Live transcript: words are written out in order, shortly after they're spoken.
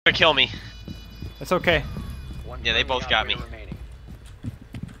Gonna kill me. That's okay. Yeah, they both got me.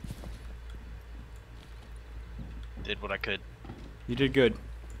 Did what I could. You did good.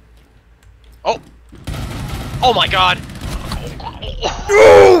 Oh! Oh my god!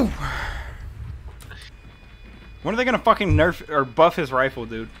 When are they gonna fucking nerf or buff his rifle,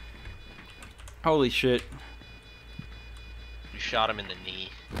 dude? Holy shit. You shot him in the knee.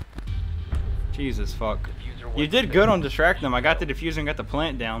 Jesus fuck. You did good on distracting them. I got the diffuser and got the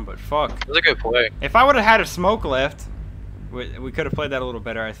plant down, but fuck. That was a good play. If I would have had a smoke left, we could have played that a little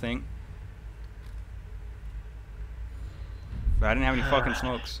better, I think. But I didn't have any fucking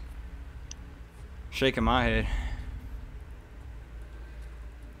smokes. Shaking my head.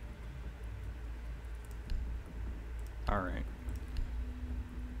 Alright.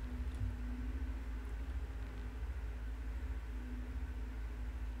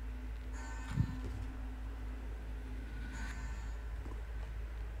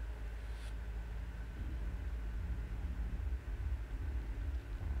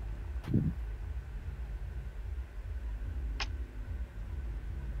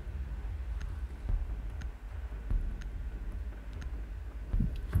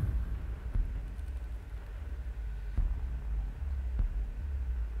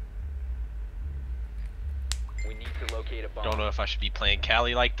 We need to locate a bomb. Don't know if I should be playing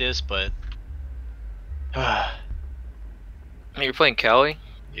Cali like this, but You're playing Cali?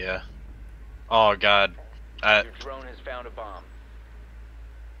 yeah. Oh god. Your drone has found a bomb.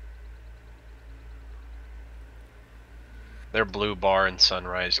 They're blue bar and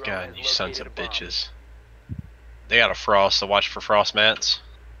sunrise. Drone God, has you sons of located a bomb. bitches. They got a frost, so watch for frost mats.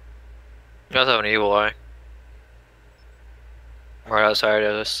 You guys have an evil eye. Right outside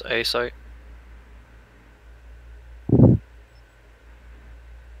of this A site.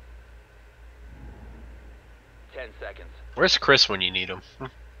 Seconds. Where's KRIS when you need him?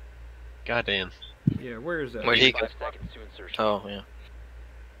 God damn. Yeah, where is that? Where'd he go? 5 seconds to insertion. Oh, yeah.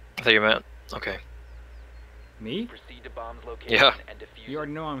 I thought you meant. Okay. Me? Proceed to bomb's location Yeah. and defuse. You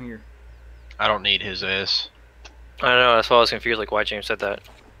already know I'm here. I don't need his ass. I don't know, that's why I was confused, like why James said that.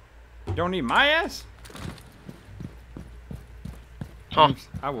 You don't need my ass? Huh. James,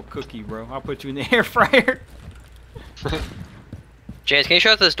 I will cook you, bro. I'll put you in the air fryer. James, can you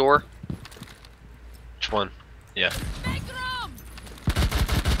shut this door? Which one? Yeah.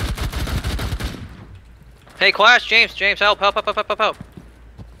 Hey, Clash, James, help, help.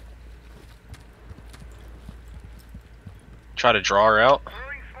 Try to draw her out.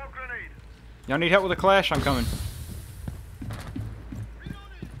 Y'all need help with a clash? I'm coming.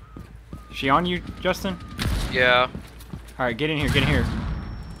 She on you, Justin? Yeah. Alright, get in here, get in here.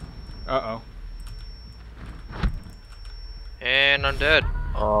 Uh-oh. And I'm dead.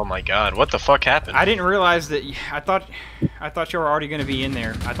 Oh my god, what the fuck happened? I didn't realize that. I thought you were already going to be in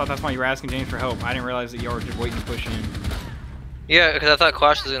there. I thought that's why you were asking James for help. I didn't realize that you were just waiting to push in. Yeah, because I thought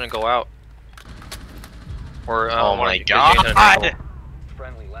Clash was gonna go out. Or Oh my James god! had a rifle.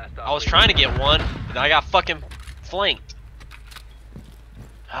 Friendly, last I was trying to get one, but I got fucking flanked.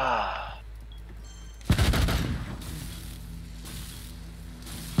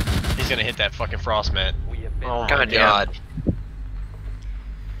 He's gonna hit that fucking frost mat. We have been Oh my God damn. god.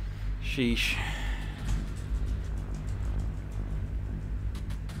 Sheesh.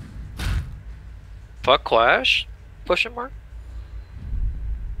 Fuck Clash? Question mark?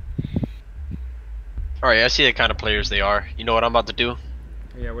 Alright, I see the kind of players they are. You know what I'm about to do?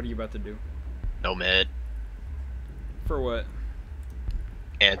 Yeah, what are you about to do? Nomad. For what?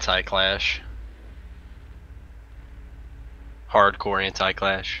 Anti-clash. Hardcore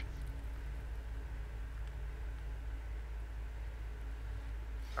anti-clash.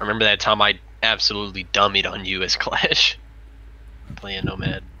 I remember that time I absolutely dummied on you as Clash. Playing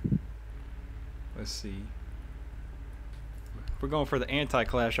Nomad. Let's see. If we're going for the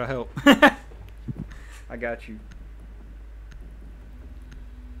anti-clash, I'll help. I got you.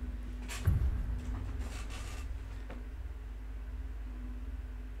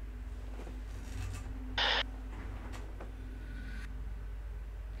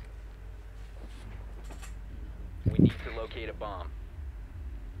 We need to locate a bomb.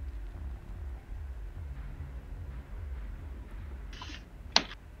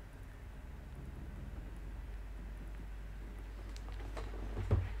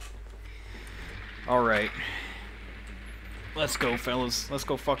 All right. Let's go, fellas. Let's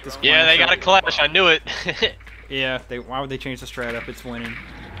go fuck this. Yeah, they got a clash. clash. I knew it. Yeah, why would they change the strat up? It's winning.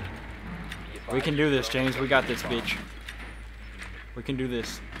 We can do this, James. We got this, bitch. We can do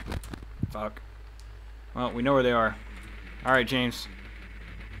this. Fuck. Well, we know where they are. Alright, James.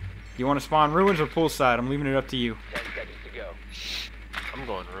 You want to spawn ruins or poolside? I'm leaving it up to you. 10 seconds to go. I'm I'm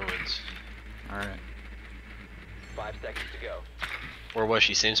going ruins. All right. 5 seconds to go. Where was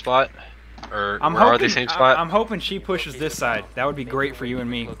she? Same spot? Or I'm where are hoping. they? Same spot? I'm hoping she pushes this side. That would be great for you and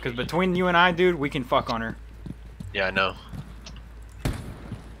me. Because between you and I, dude, we can fuck on her. Yeah, I know.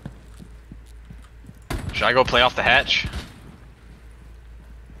 Should I go play off the hatch?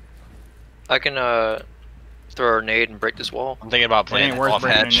 I can throw a nade and break this wall. I'm thinking about It playing ain't worth off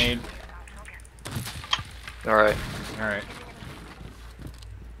breaking hatch. a nade. All right. All right.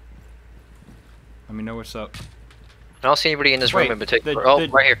 Let me know what's up. I don't see anybody in this Wait, room in particular. the-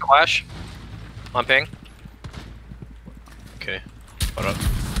 Right here, Clash. On ping. Okay. Hold up.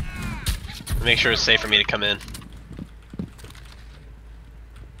 Make sure it's safe for me to come in.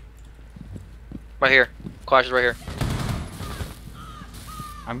 Right here. Clash is right here.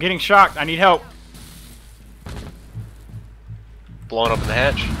 I'm getting shocked. I need help. Blowing open the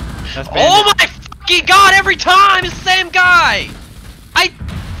hatch. That's Oh bandit. my fucking god! Every time, it's the same guy.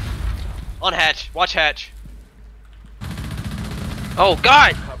 On hatch. Watch hatch. Oh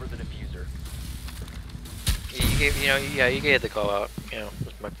God! Cover the diffuser. You gave, you gave the call out.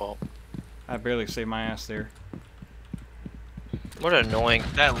 It's my fault. I barely saved my ass there. What an annoying.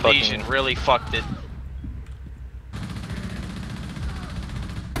 That fucking- Legion really fucked it.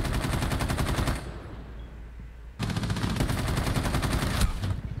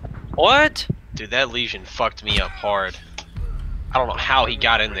 What? Dude, that Legion fucked me up hard. I don't know how he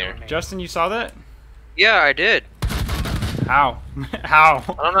got in there. Justin, you saw that? Yeah, I did. How? How?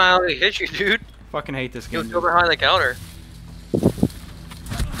 I don't know how they hit you, dude. Fucking hate this He game. was dude. still behind the counter.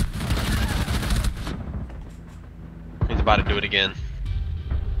 He's about to do it again.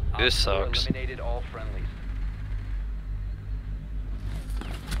 This Op 4 sucks. Eliminated all friendlies.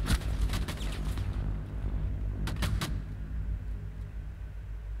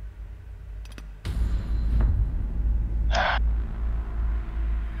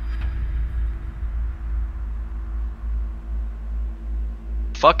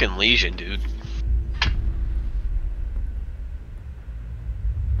 Fucking Legion, dude.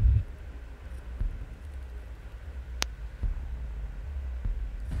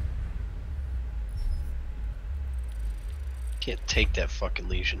 Can't take that fucking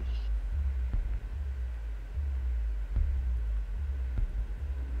Legion.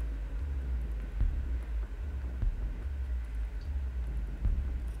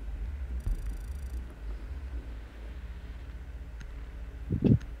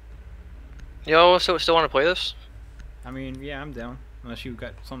 Yo, so still want to play this? I mean, yeah, I'm down. Unless you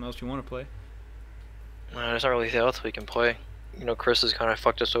got something else you want to play. There's not really anything else we can play. KRIS has kind of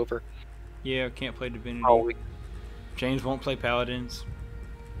fucked us over. Yeah, can't play Divinity. Oh, we James won't play Paladins.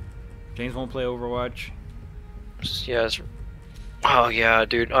 James won't play Overwatch. yeah. Oh yeah,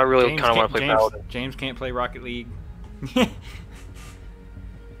 dude. I really kind of want to play Paladin. James can't play Rocket League.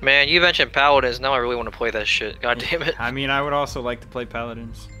 Man, you mentioned Paladins. Now I really want to play that shit. God damn it. I mean, I would also like to play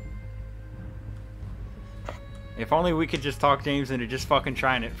Paladins. If only we could just talk James into just fucking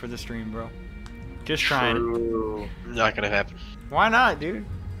trying it for the stream, bro. Just trying it. True. Not gonna happen. Why not, dude?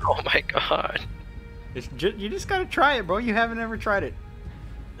 Oh my god. You just gotta try it, bro. You haven't ever tried it.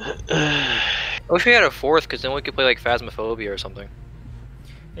 I wish we had a fourth, because then we could play like Phasmophobia or something.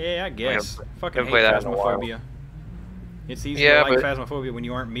 Yeah, I guess. Fucking hate haven't played that in a while. Phasmophobia. It's easy Yeah, to like but- Phasmophobia when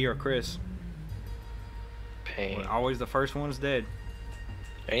you aren't me or Chris. Pain. Always the first one's dead.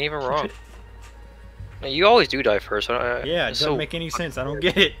 Ain't even wrong. Now, you always do die first. Yeah, it it's doesn't make any sense. I don't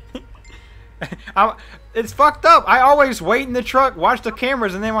get it. It's fucked up. I always wait in the truck, watch the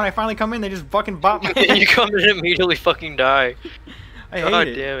cameras, and then when I finally come in, they just fucking bop my you come in and immediately fucking die. I hate God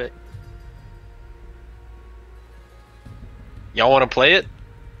it. damn it. Y'all want to play it?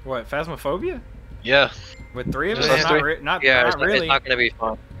 What, Phasmophobia? Yeah. With three of us? Just us Not, three? not Yeah, not really. it's not gonna be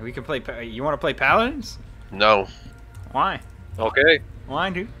fun. We can play. You want to play Paladins? No. Why? Okay. Why,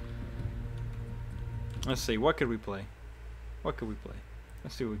 dude? Let's see. What could we play? What could we play?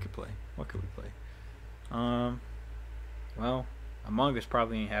 Let's see what we could play. What could we play? Well, Among Us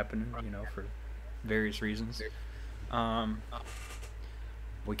probably ain't happening, for various reasons.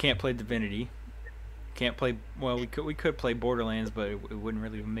 We can't play Divinity. Can't play. Well, we could play Borderlands, but it wouldn't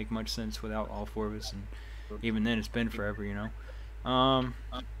really make much sense without all four of us, and even then, it's been forever,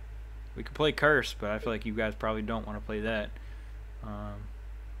 We could play Curse, but I feel like you guys probably don't want to play that.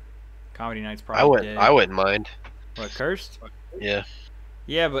 Comedy Night's probably dead. I wouldn't mind. What, Cursed? Yeah.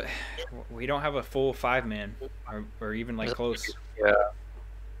 Yeah, but we don't have a full 5-man, or even like close. Yeah.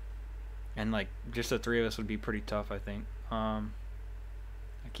 And like just the three of us would be pretty tough, I think. I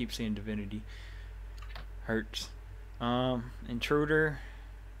keep seeing Divinity. Hurts. Intruder.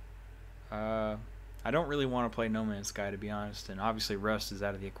 I don't really want to play No Man's Sky, to be honest, and obviously Rust is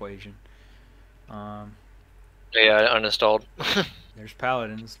out of the equation. Yeah, I uninstalled. There's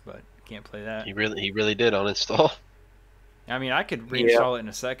Paladins, but can't play that. He really did uninstall. I mean, I could reinstall it in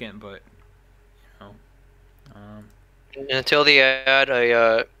a second, but you know, Until they add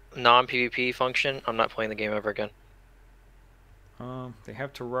a non-PvP function, I'm not playing the game ever again. they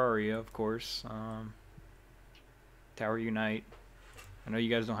have Terraria, of course. Tower Unite. I know you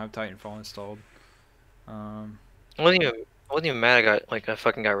guys don't have Titanfall installed. I wasn't even mad. I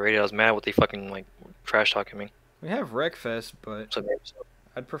fucking got raided. I was mad what they fucking like trash talking me. We have Wreckfest, but So,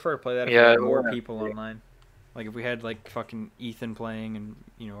 I'd prefer to play that if Yeah, we had more yeah. people online. Like if we had like fucking Ethan playing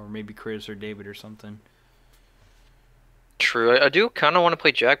and or maybe Chris or David or something. true. I do kind of want to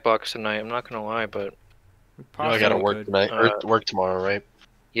play Jackbox tonight. I'm not gonna lie, but We I gotta possibly work could. tonight or work tomorrow, right?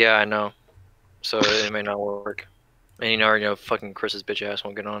 yeah, I know. So it may not work. And you know, fucking Chris's bitch ass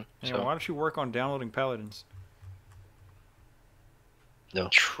won't get on. Yeah, So why don't you work on downloading Paladins?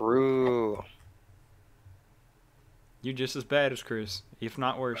 true. You just as bad as Chris, if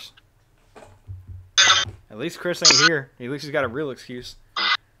not worse. At least Chris ain't here. At least he's got a real excuse.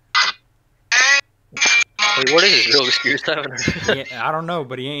 Wait, what is his real excuse? I haven't heard. I don't know,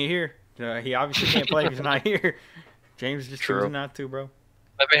 but he ain't here. He obviously can't play if he's not here. James just True. choosing not to, bro.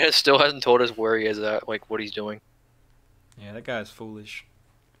 That man still hasn't told us where he is at, like what he's doing. Yeah, that guy's foolish.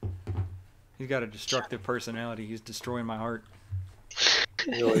 He's got a destructive personality. He's destroying my heart.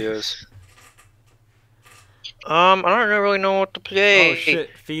 He really is. I don't really know what to play. Oh shit,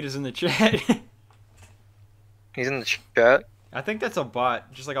 Feed is in the chat. He's in the chat. I think that's a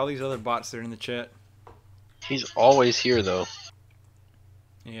bot, just like all these other bots that are in the chat. He's always here though.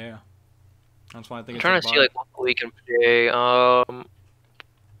 Yeah. That's why I think I'm it's trying a to bot. see like what we can play.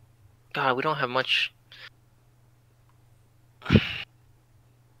 God, we don't have much.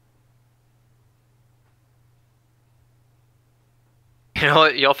 You know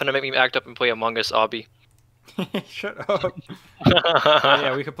what? Y'all finna make me act up and play Among Us obby. Shut up. Oh,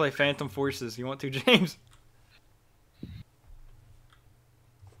 yeah, we could play Phantom Forces. You want to, James?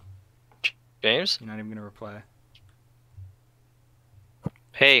 James? You're not even gonna reply.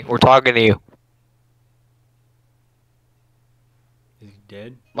 Hey, we're talking to you. Is he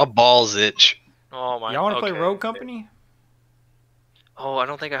dead? My balls itch. Oh my. Y'all want to play okay. Rogue Company? Oh, I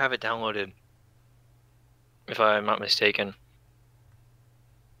don't think I have it downloaded. If I'm not mistaken.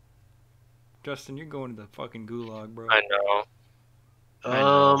 Justin, you're going to the fucking gulag, bro. I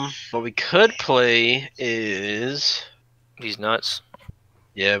know. What we could play is These nuts.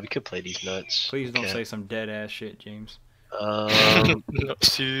 yeah, we could play these nuts. Please don't Okay. say some dead ass shit, James.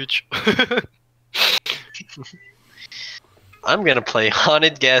 Siege. I'm gonna play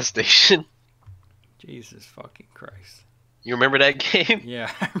Haunted Gas Station. Jesus fucking Christ. You remember that game?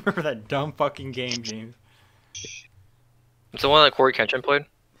 Yeah, I remember that dumb fucking game, James. It's the one that Corey Kenshin played.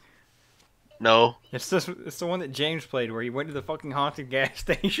 No, It's the one that James played where he went to the fucking haunted gas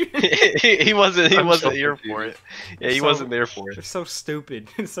station. he wasn't. He I'm wasn't so here confused. for it. Yeah, he So- wasn't there for it. It's so stupid.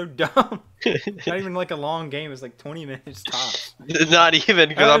 It's so dumb. Not even like a long game. It's like 20 minutes tops. Not even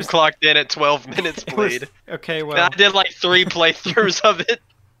because That I'm was- clocked in at 12 minutes It was- played. okay, And well, I did like 3 playthroughs of it.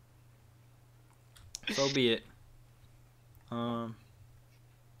 so be it.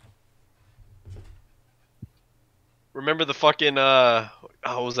 Remember the fucking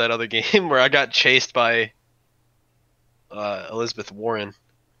what was that other game where I got chased by Elizabeth Warren?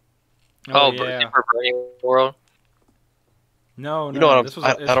 Oh, Super yeah. Burning World. No, no. You know what I'm- this was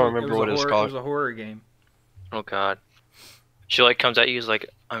I this don't was- remember was what a it was horror- called. It was a horror game. Oh god. She like comes at you, is like,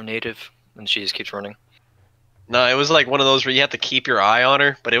 I'm native, and she just keeps running. No, it was like one of those where you have to keep your eye on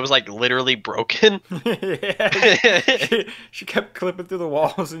her, but it was like literally broken. Yeah. She kept clipping through the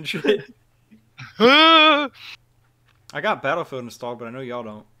walls and shit. I I got Battlefield installed, but I know y'all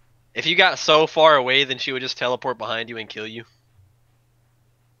don't. If you got so far away, then she would just teleport behind you and kill you.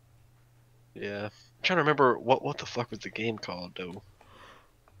 Yeah. I'm trying to remember what the fuck was the game called though.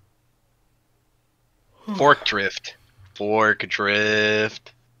 Fork Drift. Fork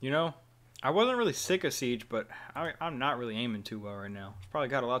Drift. You know, I wasn't really sick of Siege, but I'm not really aiming too well right now. It's probably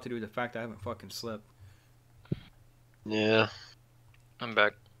got a lot to do with the fact I haven't fucking slept. Yeah. I'm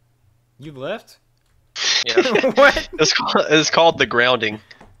back. You left? Yeah. What? It's called The Grounding.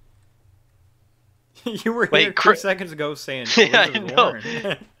 You were Wait, here 2 Chris- seconds ago saying Yeah, I Elizabeth know.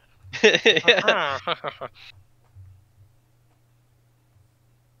 Warren. Yeah.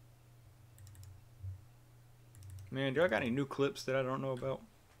 Man, do I got any new clips that I don't know about?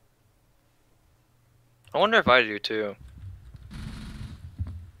 I wonder if I do too.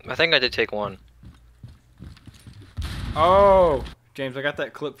 I think I did take one. Oh, James, I got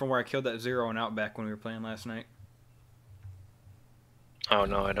that clip from where I killed that Zero in Outback when we were playing last night. Oh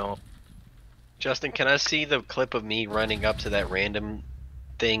no, I don't. Justin, can I see the clip of me running up to that random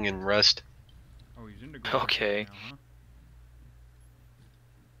thing in Rust? Oh, he's into Okay. now, huh?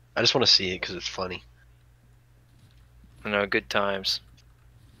 I just want to see it because it's funny. No, good times.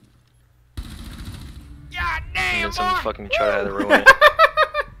 God And damn, then someone boy! fucking try to ruin it.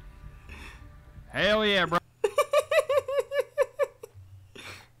 Hell yeah, bro.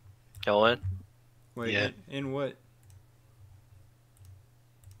 Y'all in? Wait, Yeah. in what?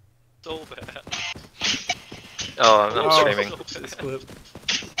 So bad. Oh, I'm streaming. This clip.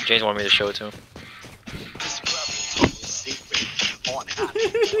 James wanted me to show it to him.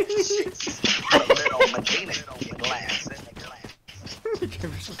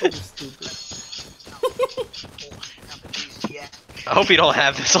 I hope you don't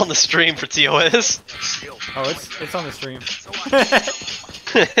have this on the stream for TOS. Oh, it's on the stream.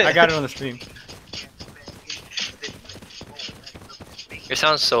 I got it on the stream. It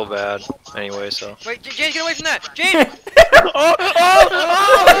sounds so bad. Anyway, so. Wait, James, get away from that! James!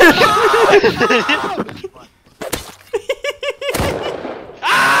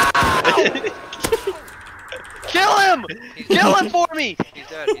 Kill him! Kill him for me! He's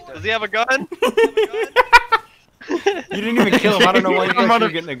dead, he's dead. Does he have a gun? You didn't even kill him. I don't know why you're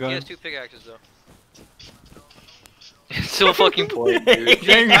getting a He gun. has 2 pickaxes though. It's still a fucking point, dude.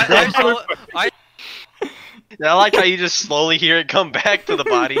 James, I I like how you just slowly hear it come back to the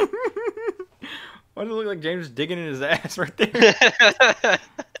body. why does it look like James is digging in his ass right there?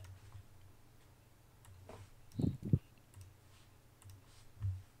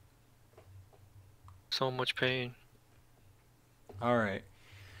 So much pain. Alright.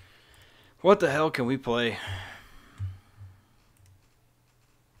 What the hell can we play?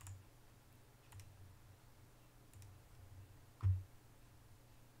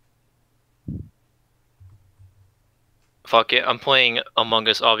 Fuck it, I'm playing Among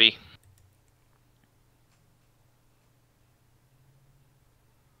Us Obby.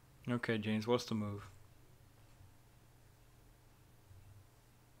 Okay, James, what's the move?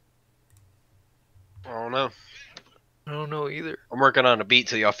 I don't know. I don't know either. I'm working on a beat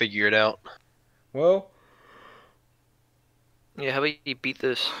till y'all figure it out. Well, Yeah, how about you beat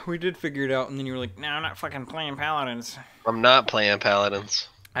this? we did figure it out, and then you were like, no, I'm not fucking playing Paladins. I'm not playing Paladins.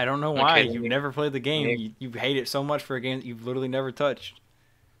 I don't know why. Okay. You've never played the game. Nick. You hate it so much for a game that you've literally never touched.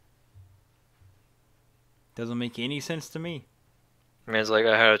 Doesn't make any sense to me. I mean, it's like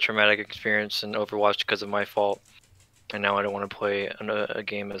I had a traumatic experience in Overwatch because of my fault. And now I don't want to play a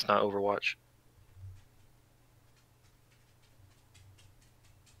game that's not Overwatch.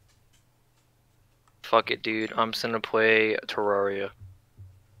 Fuck it, dude. I'm just gonna play Terraria.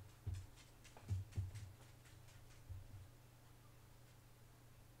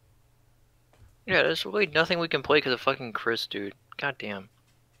 Yeah, there's really nothing we can play because of fucking KRIS, dude. God damn.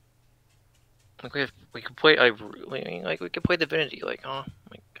 Like we could play. Like we could play Divinity. Like, oh,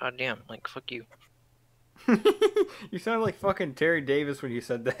 like god damn. Like fuck you. You sounded like fucking Terry Davis when you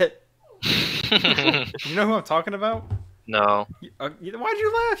said that. You know who I'm talking about? No, Why'd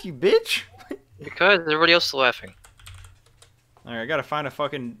you laugh, you bitch? because everybody else is laughing. Alright, I gotta find a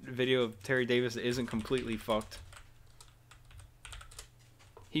fucking video of Terry Davis that isn't completely fucked.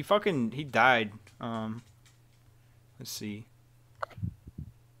 He died. Let's see.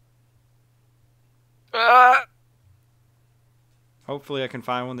 Ah! Hopefully I can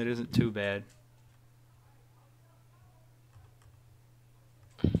find one that isn't too bad.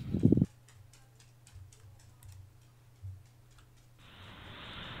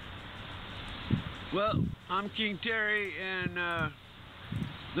 Well, I'm King Terry, and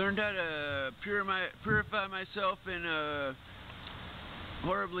learned how to purify myself in a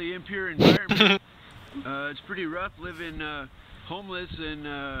horribly impure environment. It's pretty rough living homeless and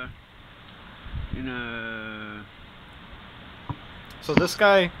in a. So this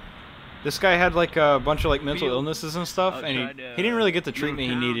guy had like a bunch of like mental Field illnesses and stuff, and outside, he didn't really get the treatment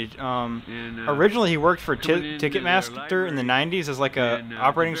he little town. needed. And, Originally he worked for coming into their Ticketmaster in the library, 90s as like a and,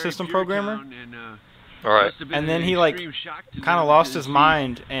 operating very system pure programmer. town, and, Alright. must have been And then an he like extreme shock to kind of them lost to his see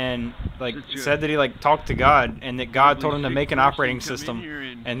mind and like such a said that he like talked to God and that God told him to sick make an person operating come in system here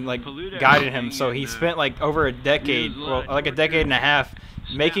and like pollute guided him. everything, So he and, spent like over a decade, use a lot well of like a torture, decade and a half,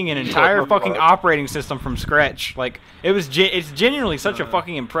 making an snap entire Fuck. fucking operating system from scratch. Like it's genuinely such a Uh,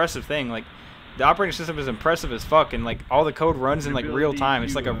 fucking impressive thing. Like the operating system is impressive as fuck, and like all the code runs in like real time.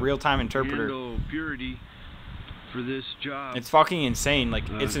 It's like a real time interpreter. handle purity for this job. It's fucking insane. Like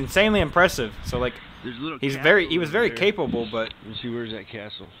it's insanely impressive. So like There's a little he castle was over very there. capable, but Let's see, where's that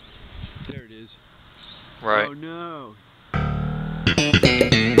castle? There it is. Right. Oh no.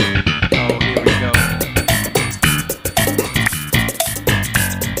 Oh, here we go.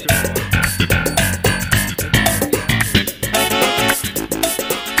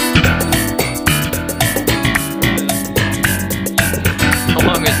 How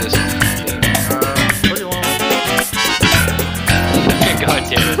long is this? Pretty long. God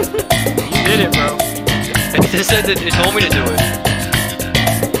damn it. You did it, bro. It said that it told me to do it.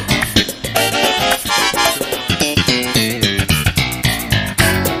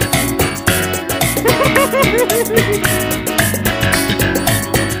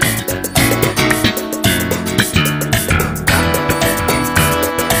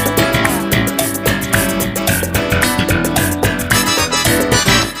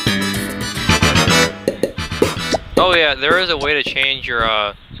 Oh yeah, there is a way to change your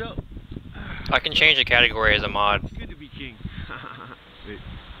So, I can change the category as a mod. it's good to be king. Wait,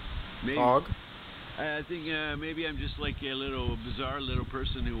 maybe. Hog. I think maybe I'm just like a little bizarre little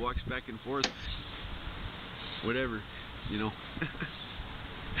person who walks back and forth. Whatever, you know.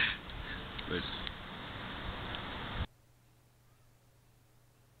 But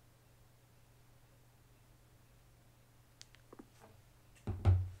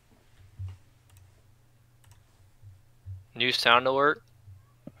New sound alert.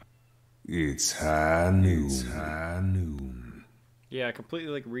 It's high noon. It's high noon. Yeah, I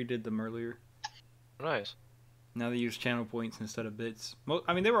completely like redid them earlier. Nice. Now they use channel points instead of bits.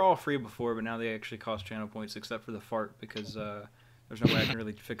 I mean, they were all free before, but now they actually cost channel points, except for the fart, because there's no way I can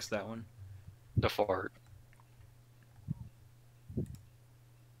really fix that one. The fart.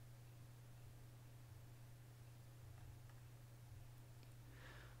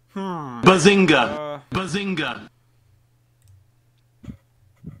 Bazinga! Bazinga!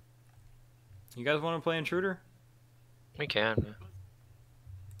 You guys want to play Intruder? We can.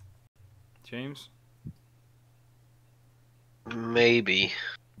 James? Maybe.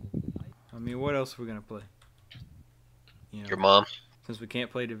 I mean, what else are we going to play? You know, Your mom. since we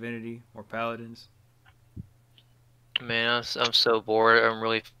can't play Divinity or Paladins. Man, I'm so bored. I'm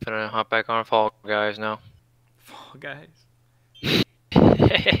really gonna hop back on Fall Guys now. Fall Guys.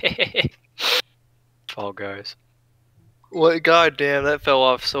 Fall Guys. What? God damn, that fell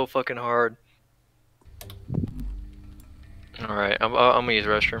off so fucking hard. All right, I'm gonna use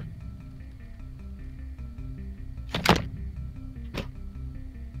the restroom.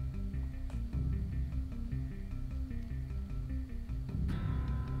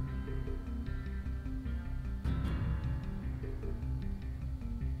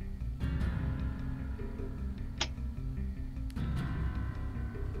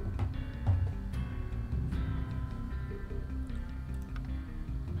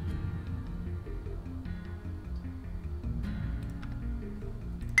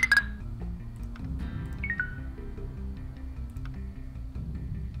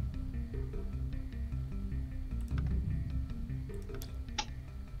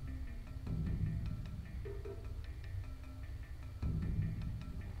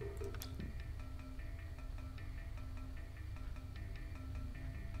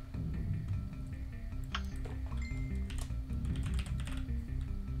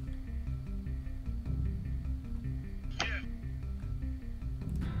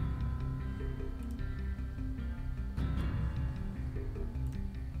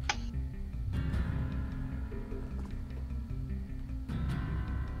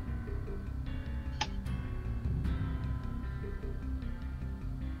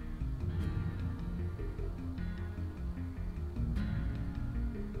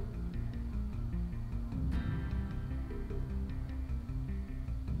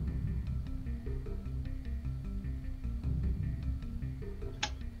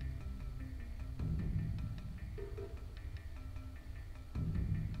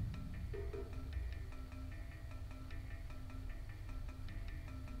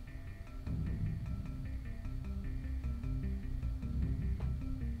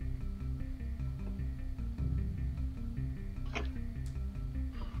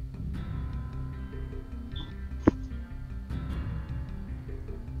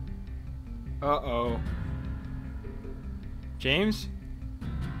 Uh-oh. James?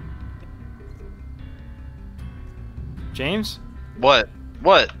 James? What?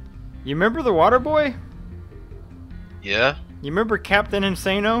 What? You remember the water boy? Yeah? You remember Captain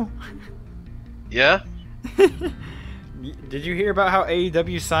Insano? Yeah? Did you hear about how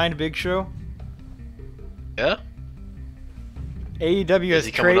AEW signed Big Show? Yeah? AEW Is has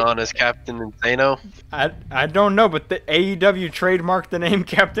he coming on as Captain Insano? I don't know, but the AEW trademarked the name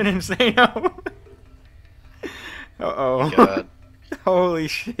Captain Insano. Uh-oh. God. Holy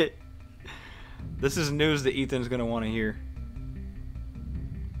shit. This is news that Ethan's gonna want to hear.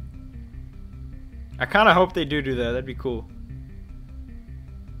 I kind of hope they do that. That'd be cool.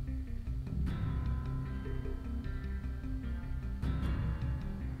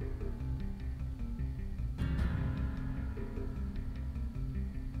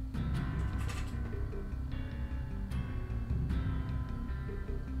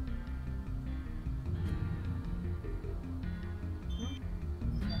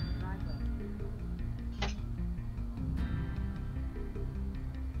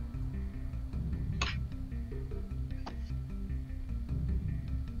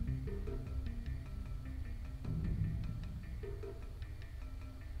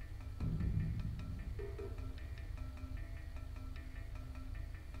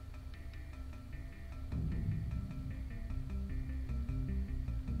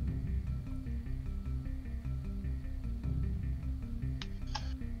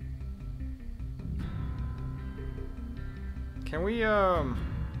 Can we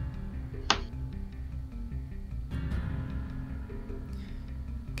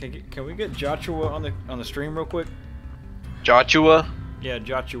can we get Joshua on the stream real quick? Joshua? Yeah,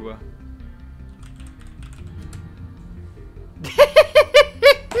 Joshua.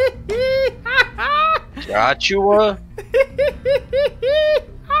 Joshua?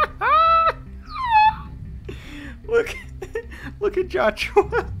 Look at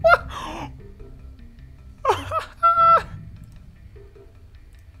Joshua.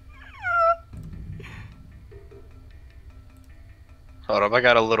 Hold up, I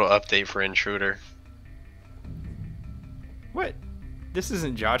got a little update for Intruder. What? This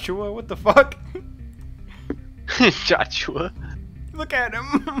isn't Joshua? What the fuck? Joshua? Look at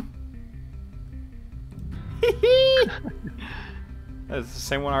him. That's the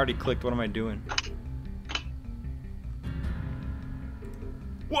same one I already clicked. What am I doing?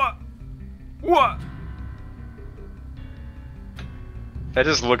 What? What? That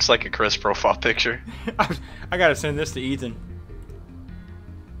just looks like a KRIS profile picture. I gotta send this to Ethan.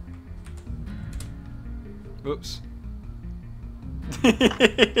 Oops. This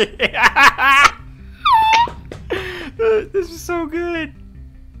is so good.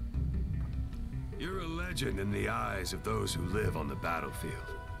 You're a legend in the eyes of those who live on the battlefield.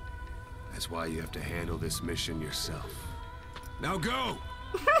 That's why you have to handle this mission yourself. Now go!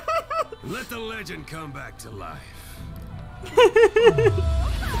 Let the legend come back to life.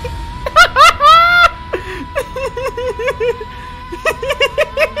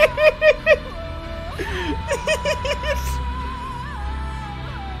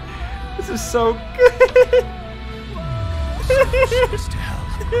 This is so good. To hell.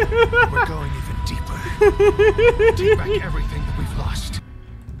 We're going even deeper. Take back everything that we've lost.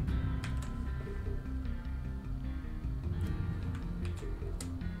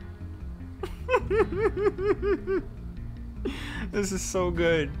 This is so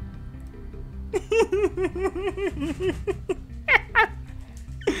good.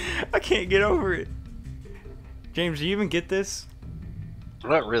 I can't get over it. James, do you even get this?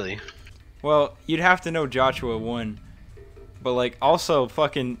 Not really. Well, you'd have to know Joshua 1. But like also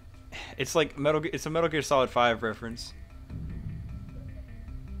fucking it's like it's a Metal Gear Solid 5 reference.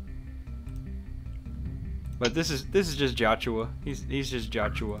 But this is just Joshua. He's just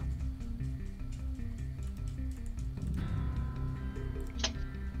Joshua.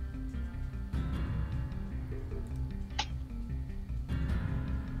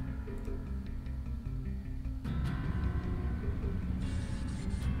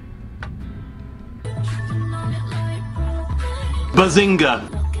 Bazinga!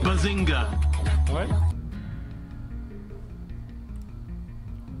 Bazinga! What?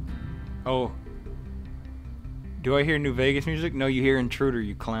 Oh. Do I hear New Vegas music? No, you hear Intruder,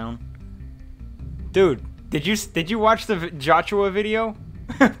 you clown. Dude, did you watch the Joshua video?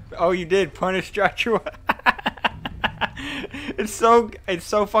 Oh, you did. Punish Joshua. It's so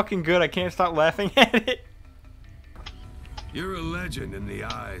fucking good. I can't stop laughing at it. You're a legend in the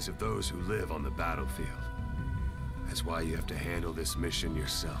eyes of those who live on the battlefield. That's why you have to handle this mission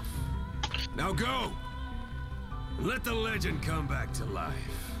yourself. Now go! Let the legend come back to life.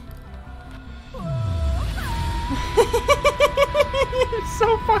 It's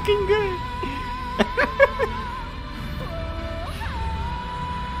so fucking good.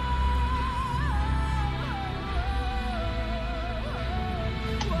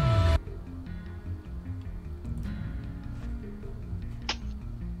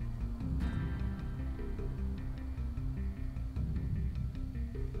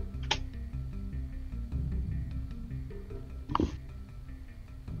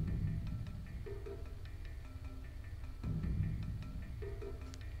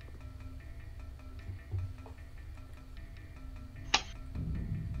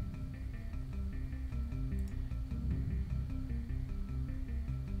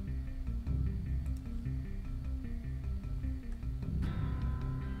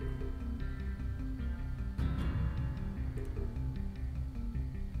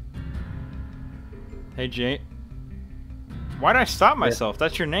 Hey, Jay. Why did I stop myself?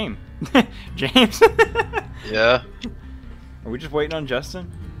 That's your name. James? Yeah. Are we just waiting on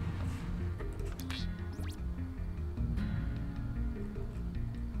Justin?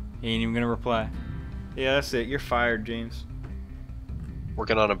 He ain't even gonna reply. Yeah, that's it. You're fired, James.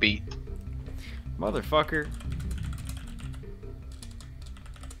 Working on a beat. Motherfucker.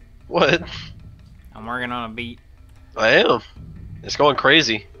 What? I'm working on a beat. I am. It's going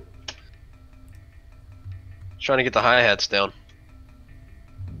crazy. Trying to get the hi-hats down.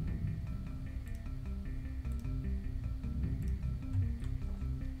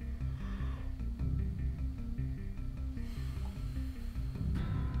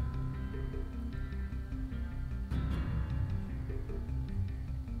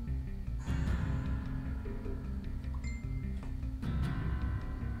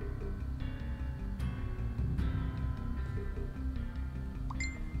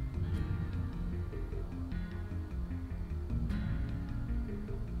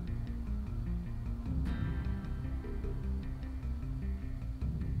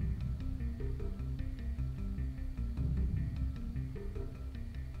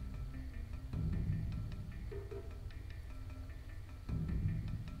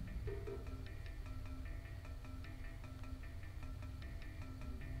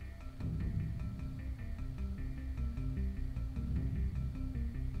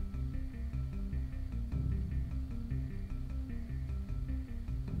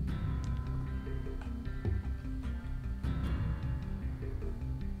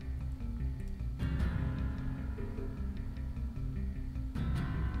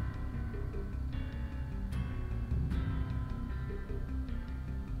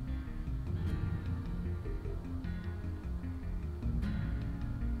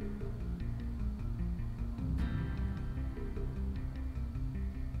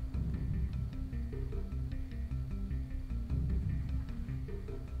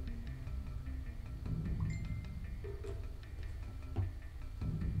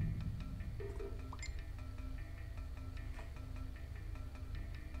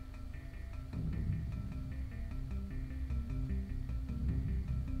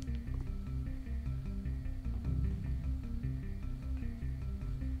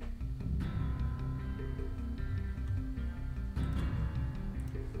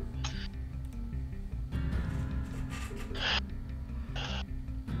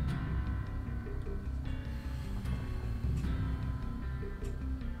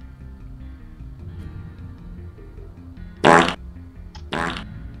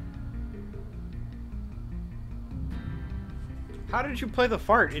 How did you play the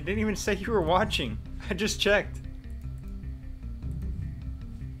fart? It didn't even say you were watching. I just checked.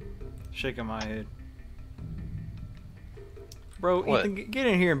 Shaking my head. Bro, What? Ethan, get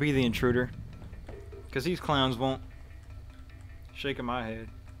in here and be the intruder. Because these clowns won't. Shaking my head.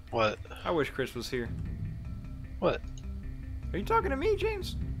 What? I wish Chris was here. What? Are you talking to me,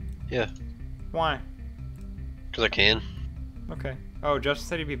 James? Yeah. Why? Because I can. Okay. Oh, Justin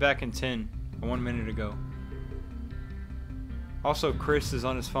said he'd be back in 10. 1 minute ago. Also, Chris is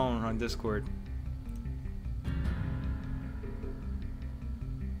on his phone on Discord.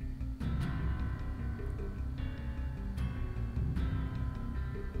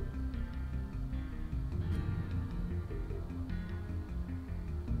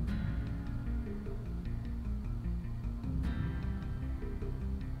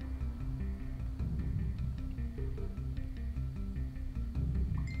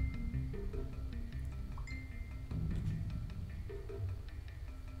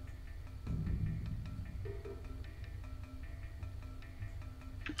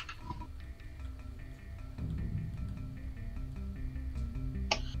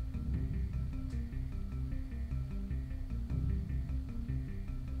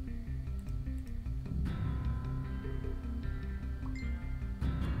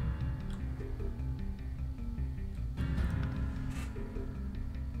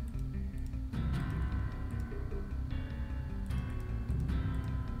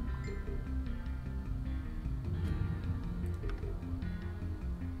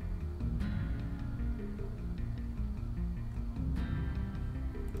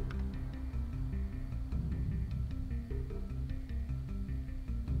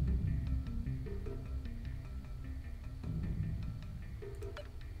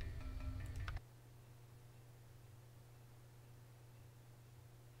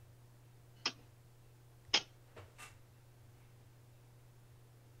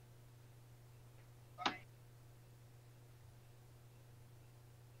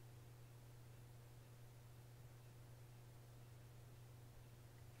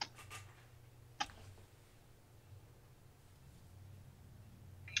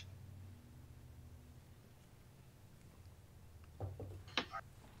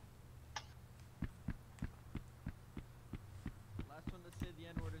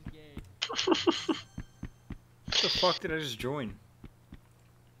 What the fuck did I just join?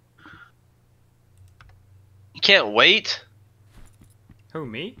 You can't wait? Who,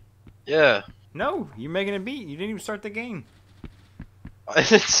 me? Yeah. No, you're making a beat. You didn't even start the game.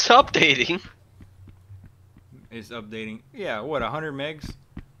 It's updating. It's updating. Yeah, what, 100 megs?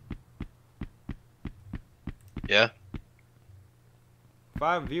 Yeah.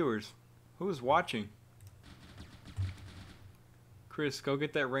 5 viewers. Who's watching? Chris, go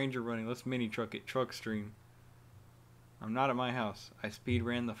get that Ranger running. Let's mini truck it. Truck stream. I'm not at my house. I speed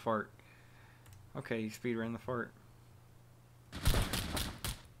ran the fart. Okay, you speed ran the fart.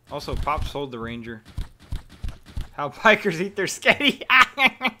 Also, Pop sold the Ranger. How bikers eat their sketty.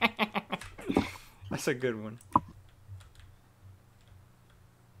 That's a good one.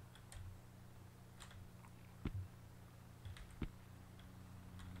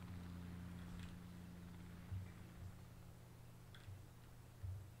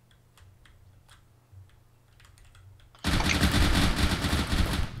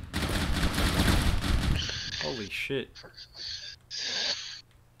 Holy shit.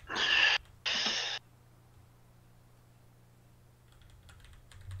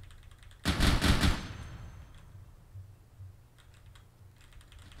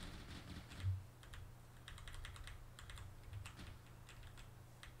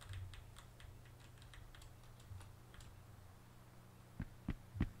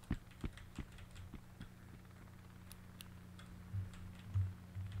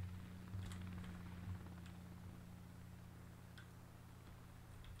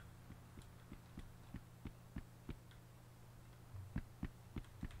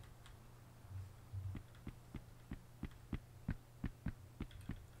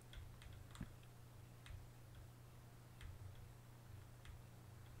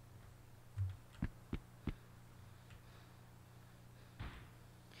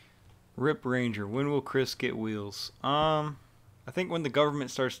 Rip Ranger. When will Chris get wheels? I think when the government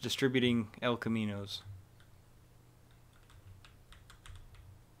starts distributing El Caminos.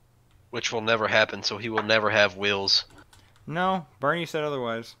 Which will never happen, so he will never have wheels. No, Bernie said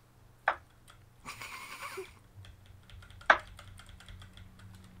otherwise.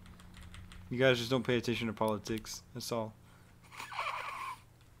 You guys just don't pay attention to politics. That's all.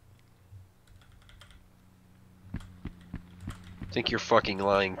 I think you're fucking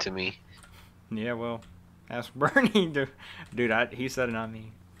lying to me. Yeah, well, ask Bernie. Dude, he said it, not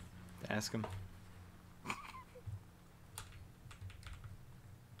me. Ask him.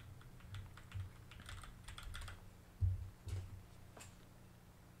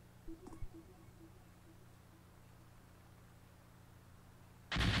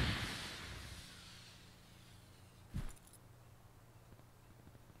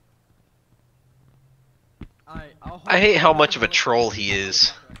 I hate how much of a troll he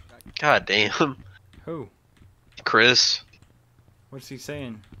is. God damn. Who? Chris. What's he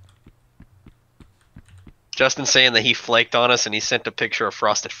saying? Justin saying that he flaked on us and he sent a picture of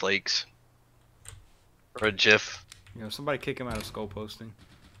Frosted Flakes. Or a GIF. You know, somebody kick him out of skull posting.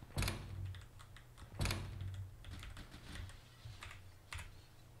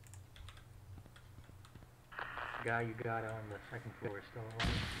 Guy you got on the second floor is still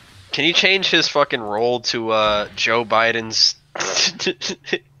alive. Can you change his fucking role to Joe Biden's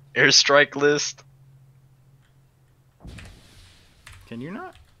airstrike list? Can you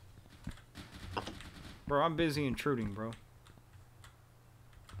not? Bro, I'm busy intruding, bro.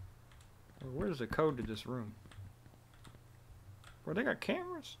 Where's the code to this room? Bro, they got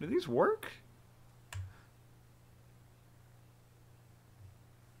cameras? Do these work?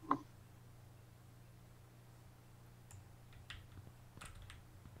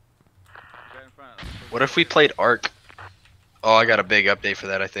 What if we played Ark? Oh, I got a big update for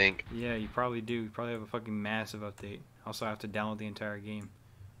that, I think. Yeah, you probably do. You probably have a fucking massive update. Also, I have to download the entire game.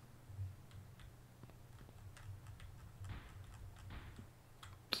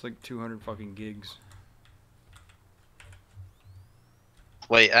 It's like 200 fucking gigs.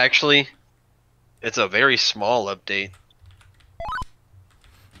 Wait, actually, it's a very small update.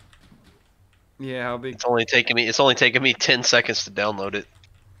 Yeah, how big? It's only taking me 10 seconds to download it.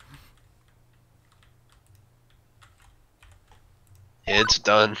 It's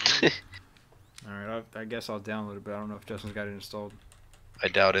done. Alright, I guess I'll download it, but I don't know if Justin's got it installed. I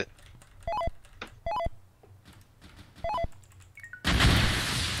doubt it.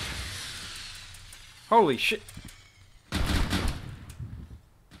 Holy shit!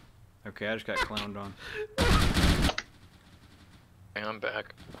 Okay, I just got clowned on. Hang on, I'm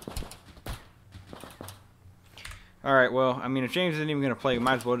back. Alright, well, I mean, if James isn't even gonna play, we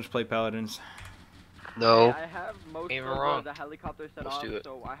might as well just play Paladins. No. I have most Ain't of wrong. the helicopter set Let's off, do it.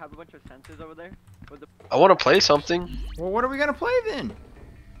 so I have a bunch of sensors over there. With the I want to play something. Well, what are we gonna play then?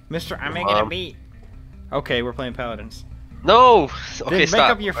 Mister, I'm making a beat. Okay, we're playing Paladins. No. Okay, Then stop. make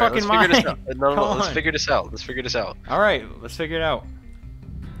up your All right, fucking let's figure this mind. out. No, Come let's on. figure this out. Let's figure this out. Alright, let's figure it out.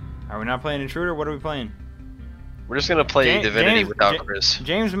 Are we not playing Intruder? What are we playing? We're just gonna play Divinity James, without Chris.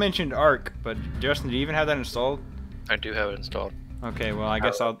 James mentioned Ark, but Justin, do you even have that installed? I do have it installed. Okay, well I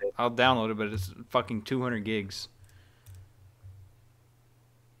guess I'll download it, but it's fucking 200 gigs.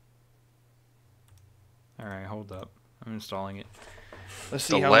 Alright, hold up. I'm installing it. Let's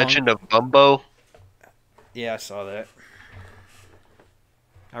see The how Legend long... of Bumbo. Yeah, I saw that.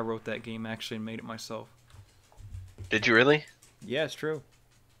 I wrote that game actually and made it myself. Did you really? Yeah, it's true.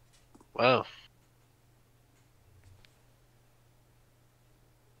 Wow.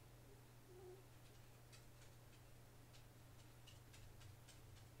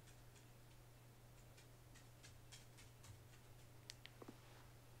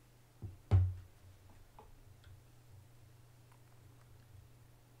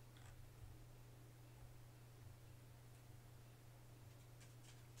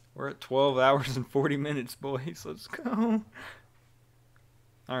 We're at 12 hours and 40 minutes, boys. Let's go.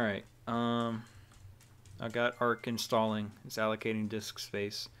 Alright, I got Arc installing. It's allocating disk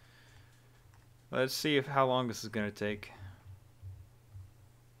space. Let's see how long this is going to take.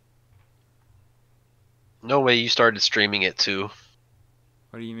 No way you started streaming it too.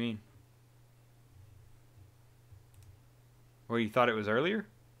 What do you mean? Well, you thought it was earlier?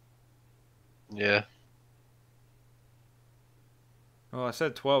 Yeah. Well, I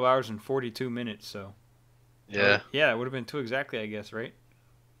said 12 hours and 42 minutes, so... Yeah. Yeah, it would have been 2 exactly, I guess, right?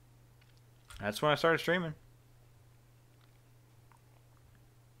 That's when I started streaming.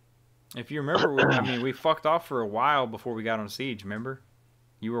 If you remember, I mean, we fucked off for a while before we got on Siege, remember?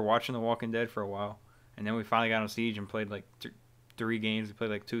 You were watching The Walking Dead for a while. And then we finally got on Siege and played like 3 games. We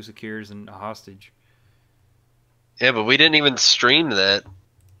played like 2 secures and a hostage. Yeah, but we didn't even stream that.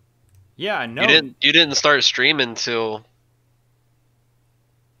 Yeah, I know. You didn't start streaming till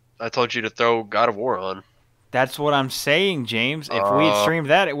I told you to throw God of War on. That's what I'm saying, James. If we had streamed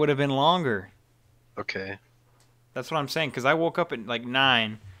that, it would have been longer. Okay. That's what I'm saying, because I woke up at like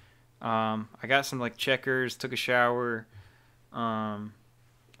 9. I got some like checkers, took a shower. I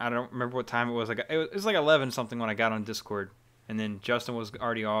don't remember what time it was. It was like 11 something when I got on Discord, and then Justin was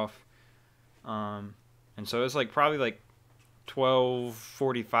already off. And so it was like probably like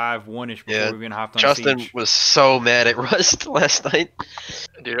 12:45, 1-ish before we even hopped on Justin Siege. was so mad at Rust last night.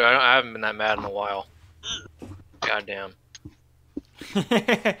 Dude, I haven't been that mad in a while. Goddamn.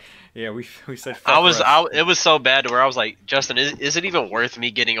 Yeah, we said fuck Rust. It was so bad to where I was like, Justin, is it even worth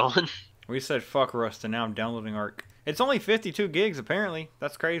me getting on? We said fuck Rust, and now I'm downloading Arc. It's only 52 gigs apparently.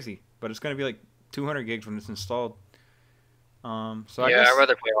 That's crazy, but it's gonna be like 200 gigs when it's installed. So yeah, I guess I'd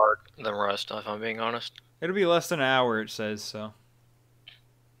rather play Ark than Rust, if I'm being honest. it'll be less than an hour, it says. So,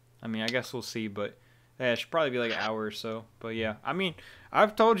 I mean, I guess we'll see, but yeah, it should probably be like an hour or so. But yeah, I mean,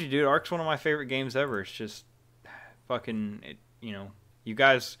 I've told you, dude, Arc's one of my favorite games ever. It's just fucking, you know, you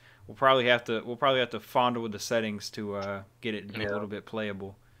guys will probably have to fondle with the settings to get it a little bit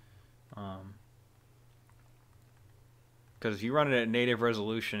playable. Because if you run it at native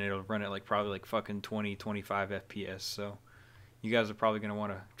resolution, it'll run at like probably like fucking 20, 25 FPS. So you guys are probably gonna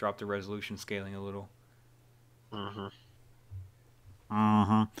want to drop the resolution scaling a little.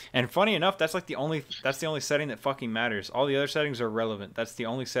 And funny enough, that's the only setting that fucking matters. All the other settings are irrelevant. That's the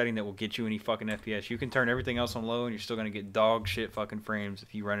only setting that will get you any fucking FPS. You can turn everything else on low, and you're still gonna get dog shit fucking frames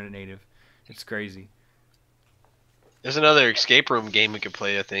if you run it at native. It's crazy. There's another escape room game we could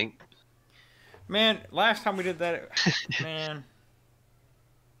play, I think. Man, last time we did that, man.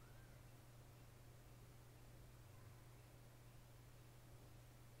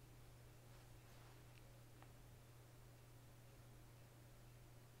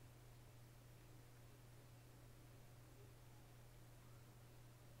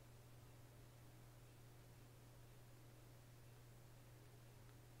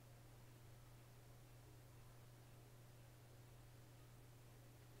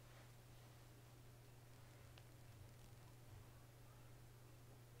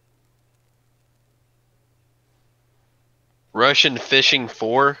 Russian Fishing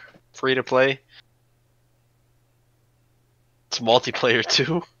 4, free to play. It's multiplayer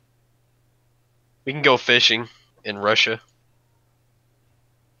too. We can go fishing in Russia.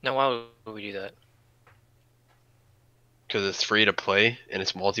 Now, why would we do that? Because it's free to play and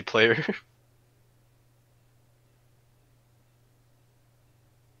it's multiplayer.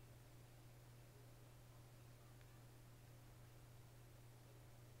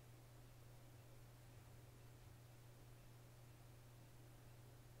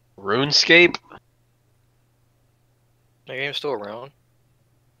 RuneScape? The game's still around.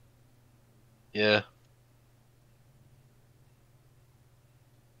 Yeah.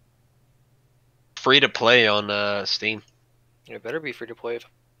 Free to play on Steam. It better be free to play if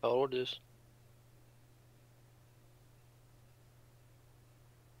how old it is.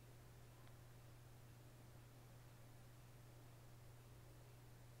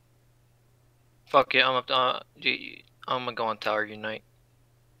 Fuck it, I'm up. I'm gonna go on Tower Unite.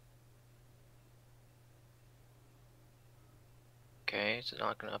 Okay, is it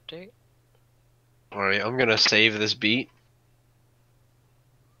not gonna update? Alright, I'm gonna save this beat.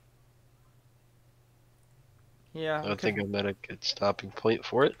 Yeah. I think I'm at a good stopping point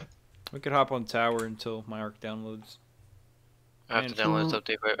for it. We could hop on tower until my arc downloads. I have to download this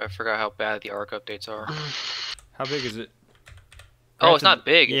update, but I forgot how bad the ARC updates are. How big is it? Oh, it's not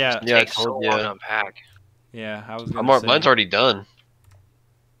big. Yeah. It takes so long to unpack. Yeah, I was gonna say. Mine's already done.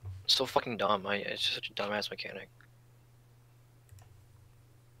 It's so fucking dumb. It's just such a dumbass mechanic.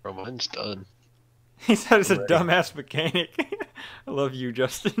 Bro, mine's done. He said it's a dumbass mechanic. I love you,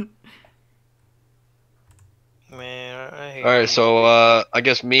 Justin. Man, I hate Alright, so I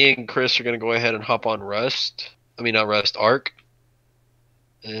guess me and Chris are gonna go ahead and hop on Rust. I mean, not Rust, Arc.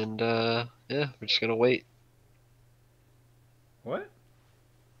 And yeah, we're just gonna wait. What?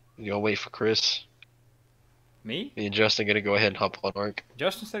 You gonna wait for Chris? Me? Me and Justin gonna go ahead and hop on Arc.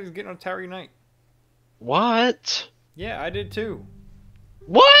 Justin said he's getting on Tower Unite. What? Yeah, I did too.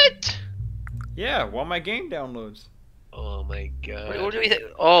 What? Yeah, while my game downloads. Oh my god. What do we think?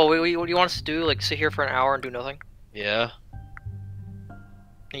 Oh, wait, what do you want us to do? Like, sit here for an hour and do nothing? Yeah.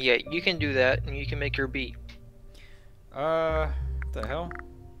 Yeah, you can do that, and you can make your beat. What the hell?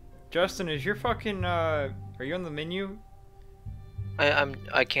 Justin, is your fucking, are you on the menu?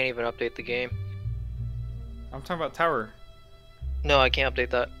 I can't even update the game. I'm talking about Tower. No, I can't update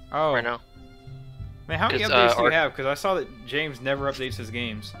that right now. Man, how many updates do you have? Because I saw that James never updates his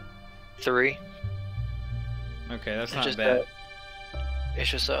games. 3. Okay, that's not bad. It's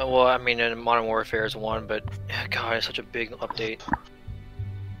just, well, I mean, in Modern Warfare is 1, but God, it's such a big update.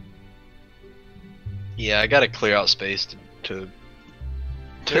 Yeah, I gotta clear out space to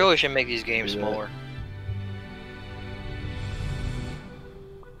We really should make these games smaller.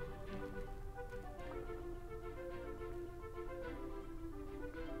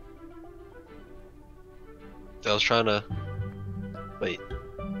 I was trying to wait.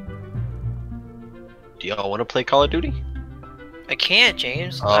 Do y'all want to play Call of Duty? I can't,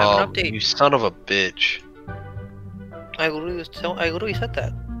 James. I have an update. You son of a bitch. I literally said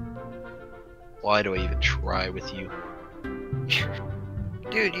that. Why do I even try with you?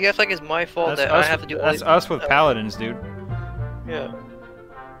 Dude, you act like it's my fault that I have to do all That's us with Paladins, dude. Yeah.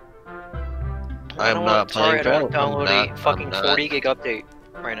 I'm not playing Paladins. Paladins. Download a fucking 40 gig update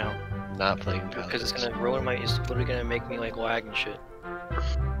right now. Not playing Paladins. Because it's gonna ruin my. It's literally gonna make me like lag and shit.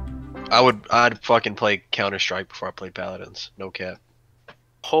 I'd fucking play Counter Strike before I play Paladins. No cap.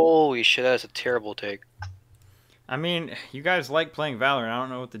 Holy shit, that's a terrible take. I mean, you guys like playing Valorant. I don't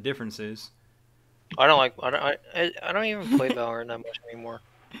know what the difference is. I don't even play Valorant that much anymore.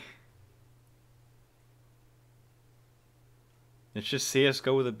 It's just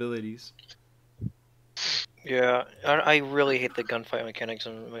CS:GO with abilities. Yeah, I really hate the gunfight mechanics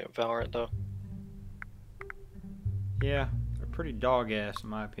in Valorant though. Yeah, they're pretty dog ass in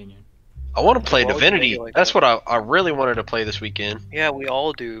my opinion. I want to play Why would you make Divinity. it like That's that? what I really wanted to play this weekend. Yeah, we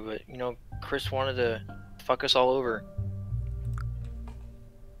all do, but you know, Chris wanted to fuck us all over.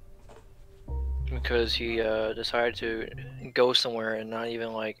 Because he decided to go somewhere and not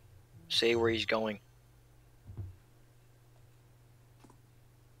even like say where he's going.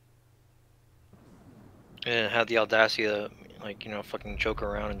 And had the audacity to like, you know, fucking joke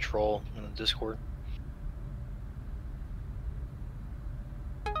around and troll in the Discord.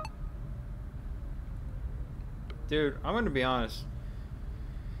 Dude, I'm gonna be honest.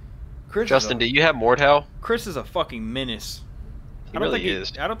 Chris Justin, do you have Mordhau? Chris is a fucking menace. He really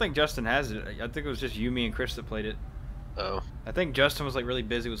is. I don't think Justin has it. I think it was just you, me, and Chris that played it. Oh. I think Justin was like really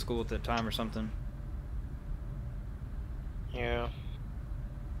busy with school at that time or something. Yeah.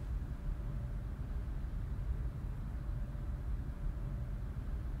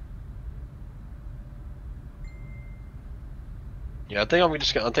 Yeah, I think I'm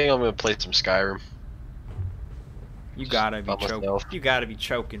gonna play some Skyrim. You gotta be by choking. myself. You gotta be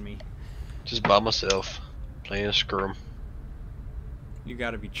choking me. Just by myself, playing a Scrum. You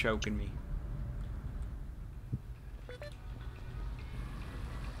gotta be choking me.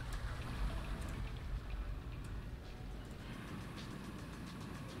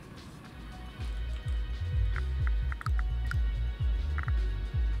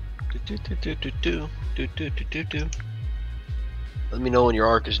 Let me know when your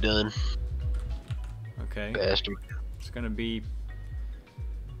arc is done. Okay. Bastard. It's gonna be.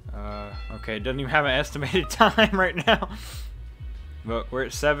 Okay, it doesn't even have an estimated time right now. But we're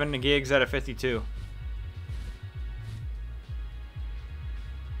at 7 gigs out of 52.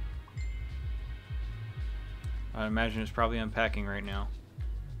 I imagine it's probably unpacking right now.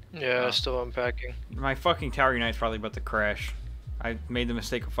 Yeah, still unpacking. My fucking tower unite's probably about to crash. I made the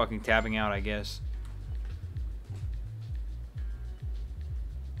mistake of fucking tabbing out, I guess.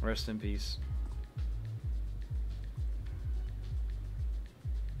 Rest in peace.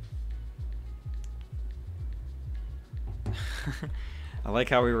 I like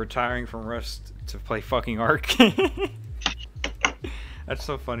how we were retiring from Rust to play fucking Ark. That's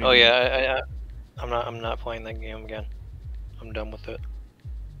so funny. Oh yeah, I'm not playing that game again. I'm done with it.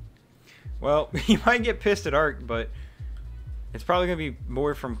 Well, you might get pissed at Ark, but it's probably gonna be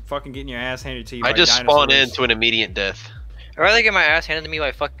more from fucking getting your ass handed to you. I by just dinosaurs. spawned into an immediate death. I'd rather get my ass handed to me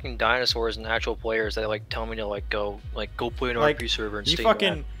by fucking dinosaurs than actual players that like tell me to go play an Like, RP server and you stay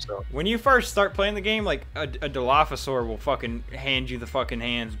fucking mad, so. when you first start playing the game, like a Dilophosaur will fucking hand you the fucking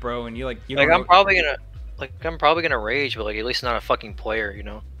hands, bro, and you don't know. I'm probably gonna rage, but like at least not a fucking player, you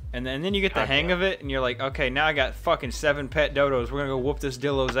know. And then you get the hang of it, and you're like, okay, now I got fucking 7 pet dodos. We're gonna go whoop this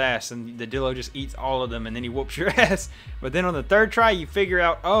Dillo's ass, and the Dillo just eats all of them, and then he whoops your ass. But then on the 3rd try, you figure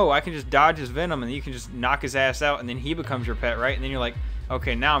out, oh, I can just dodge his venom, and you can just knock his ass out, and then he becomes your pet, right? And then you're like,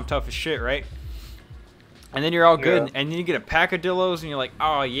 okay, now I'm tough as shit, right? And then you're all good, Yeah. and then you get a pack of Dillos, and you're like,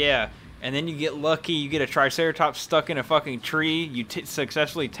 oh yeah. And then you get lucky, you get a Triceratops stuck in a fucking tree. You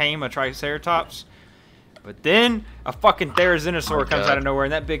successfully tame a Triceratops. But then a fucking Therizinosaur comes out of nowhere,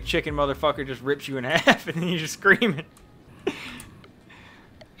 and that big chicken motherfucker just rips you in half, and then you're just screaming.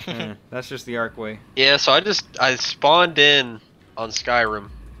 That's just the Ark way. Yeah, so I spawned in on Skyrim,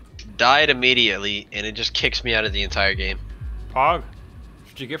 died immediately, and it just kicks me out of the entire game. Pog,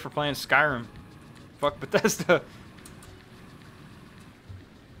 that's what you get for playing Skyrim. Fuck Bethesda.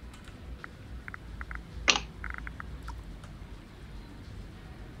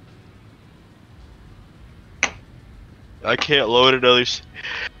 I can't load another.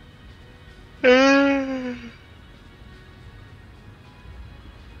 I'm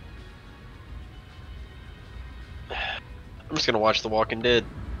just gonna watch The Walking Dead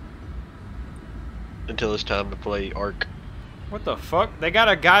until it's time to play Ark. What the fuck? They got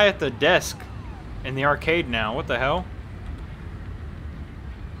a guy at the desk in the arcade now. What the hell?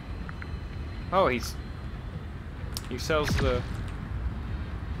 Oh, he sells the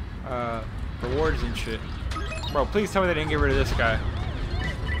rewards and shit. Bro, please tell me they didn't get rid of this guy.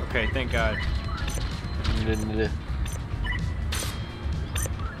 Okay, thank God.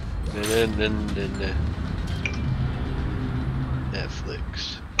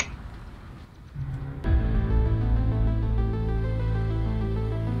 Netflix.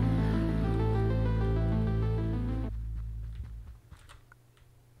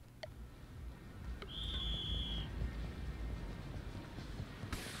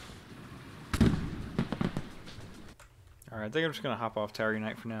 Alright, I think I'm just gonna hop off Tower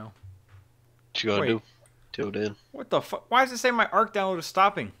Unite for now. What you gonna Wait. do? Till then. What the fuck? Why does it say my Ark download is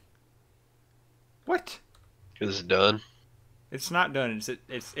stopping? What? Cause it's done. It's not done.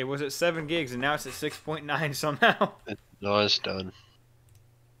 It was at 7 gigs and now it's at 6.9 somehow. No, it's done.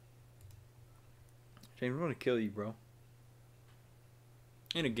 James, I'm gonna kill you, bro.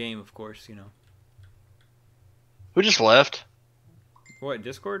 In a game, of course, you know. Who just left? What,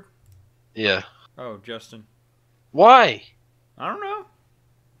 Discord? Yeah. Oh, Justin. Why? I don't know.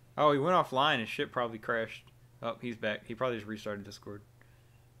 Oh, he went offline and shit probably crashed. Oh, he's back. He probably just restarted Discord.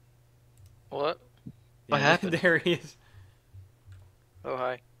 What? What happened? There he is. Oh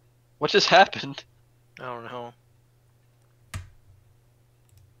hi. What just happened? I don't know.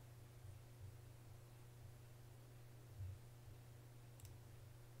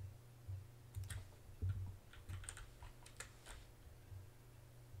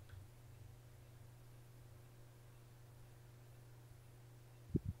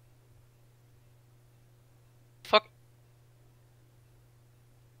 Fuck.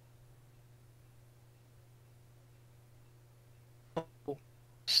 Oh,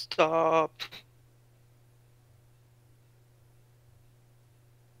 stop.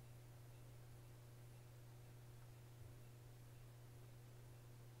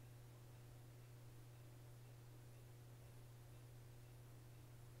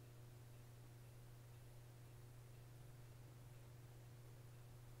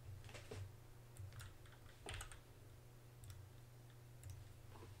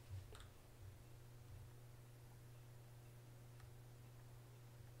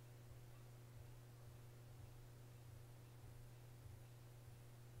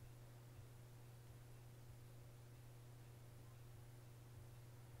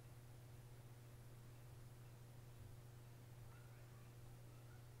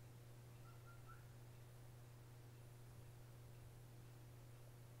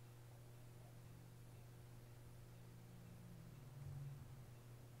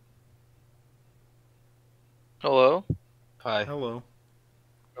 Hello? Hi. Hello.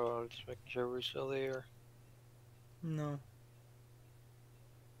 Just making sure we're still there. No.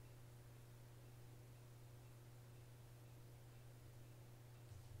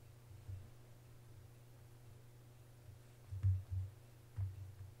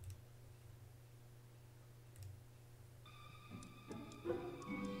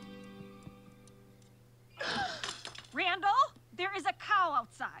 Randall, there is a cow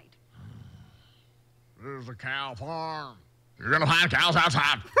outside. There's a cow farm. You're gonna find cows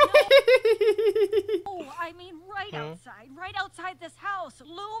outside. Oh, I mean right outside this house,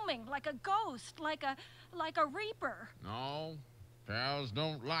 looming like a ghost, like a reaper. No, cows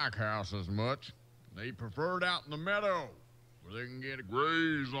don't like houses much. They prefer it out in the meadow, where they can get a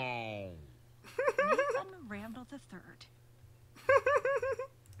graze on. Nathan Randall the Third.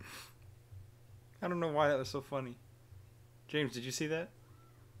 I don't know why that was so funny. James, did you see that?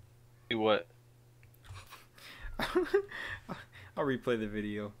 See what? I'll replay the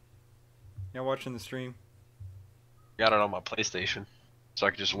video. Y'all watching the stream? Got it on my PlayStation, so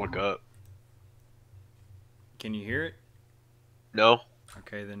I could just look up. Can you hear it? No.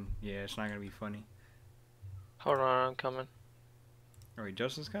 Okay, then yeah, it's not gonna be funny. Hold on, I'm coming. Oh wait,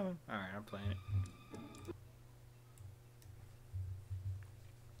 Justin's coming? Alright, I'm playing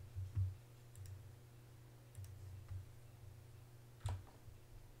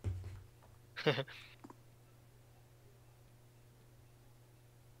it.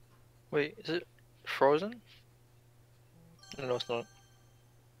 Wait, is it frozen? No, it's not.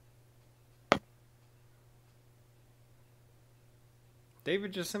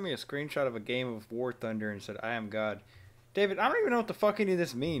 David just sent me a screenshot of a game of War Thunder and said, I am God. David, I don't even know what the fuck any of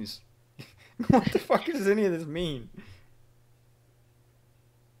this means. What the fuck does any of this mean?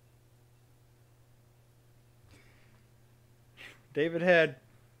 David had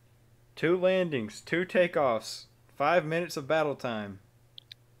 2 landings, 2 takeoffs, 5 minutes of battle time,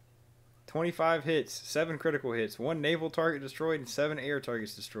 25 hits, 7 critical hits, 1 naval target destroyed, and 7 air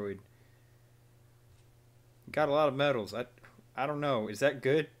targets destroyed. Got a lot of medals. I don't know. Is that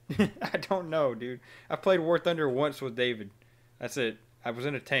good? I don't know, dude. I played War Thunder once with David. That's it. I was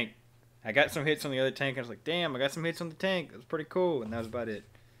in a tank. I got some hits on the other tank. I was like, damn, I got some hits on the tank. It was pretty cool. And that was about it.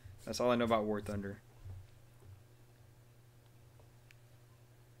 That's all I know about War Thunder.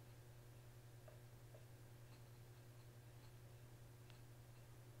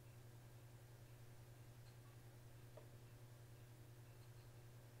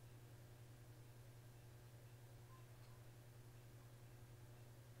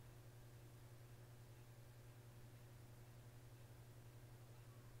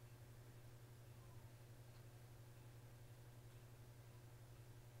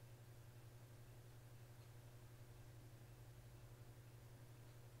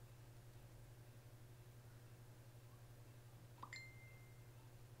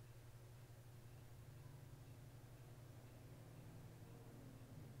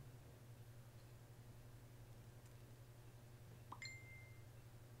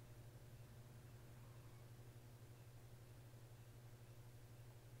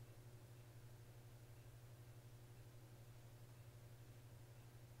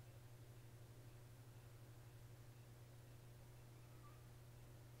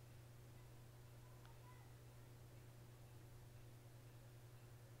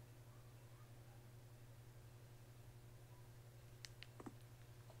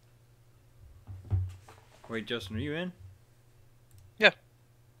 Wait, Justin, are you in? Yeah.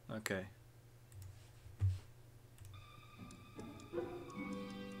 Okay.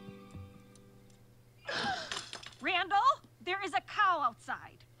 Randall, there is a cow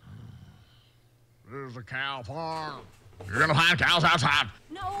outside. There's a cow farm. You're gonna find cows outside.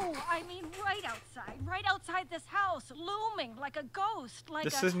 No, I mean right outside this house, looming like a ghost, like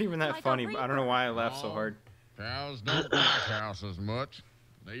This a, isn't even that like funny, a but I don't know why I laugh so hard. Cows don't like houses much.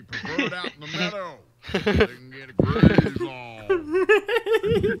 They prefer it out in the meadow, where they can get a graze on.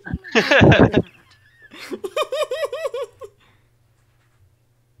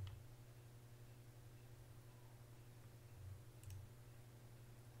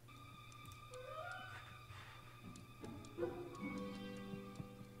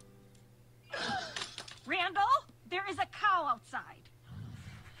 Randall, there is a cow outside.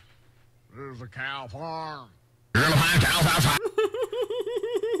 There's a cow farm. You're gonna find cows outside.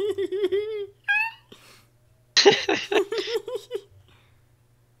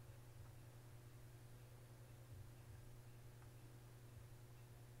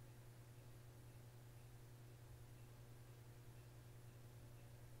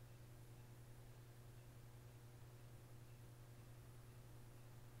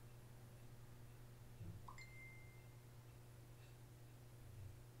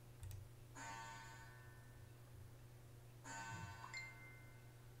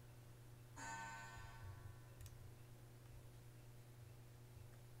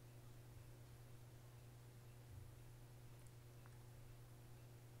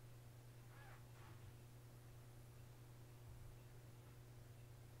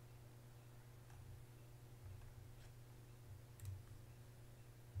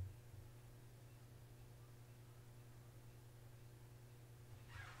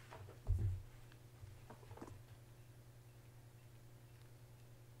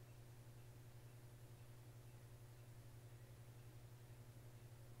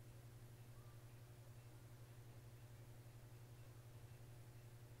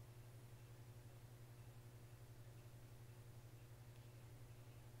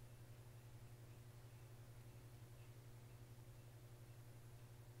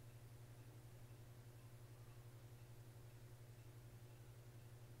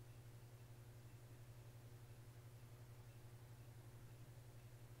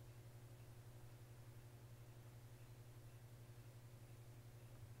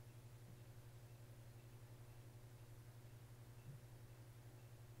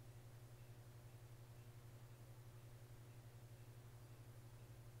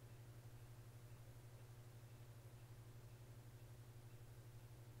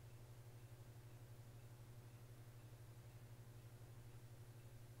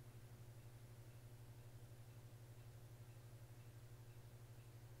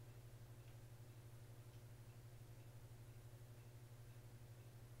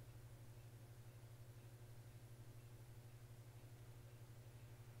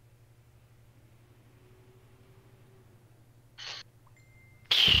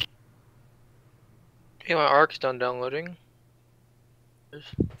 Hey, my ARC's done downloading.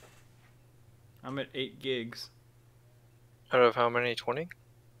 I'm at 8 gigs. Out of how many? 20?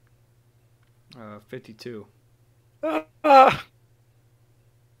 52. Ah!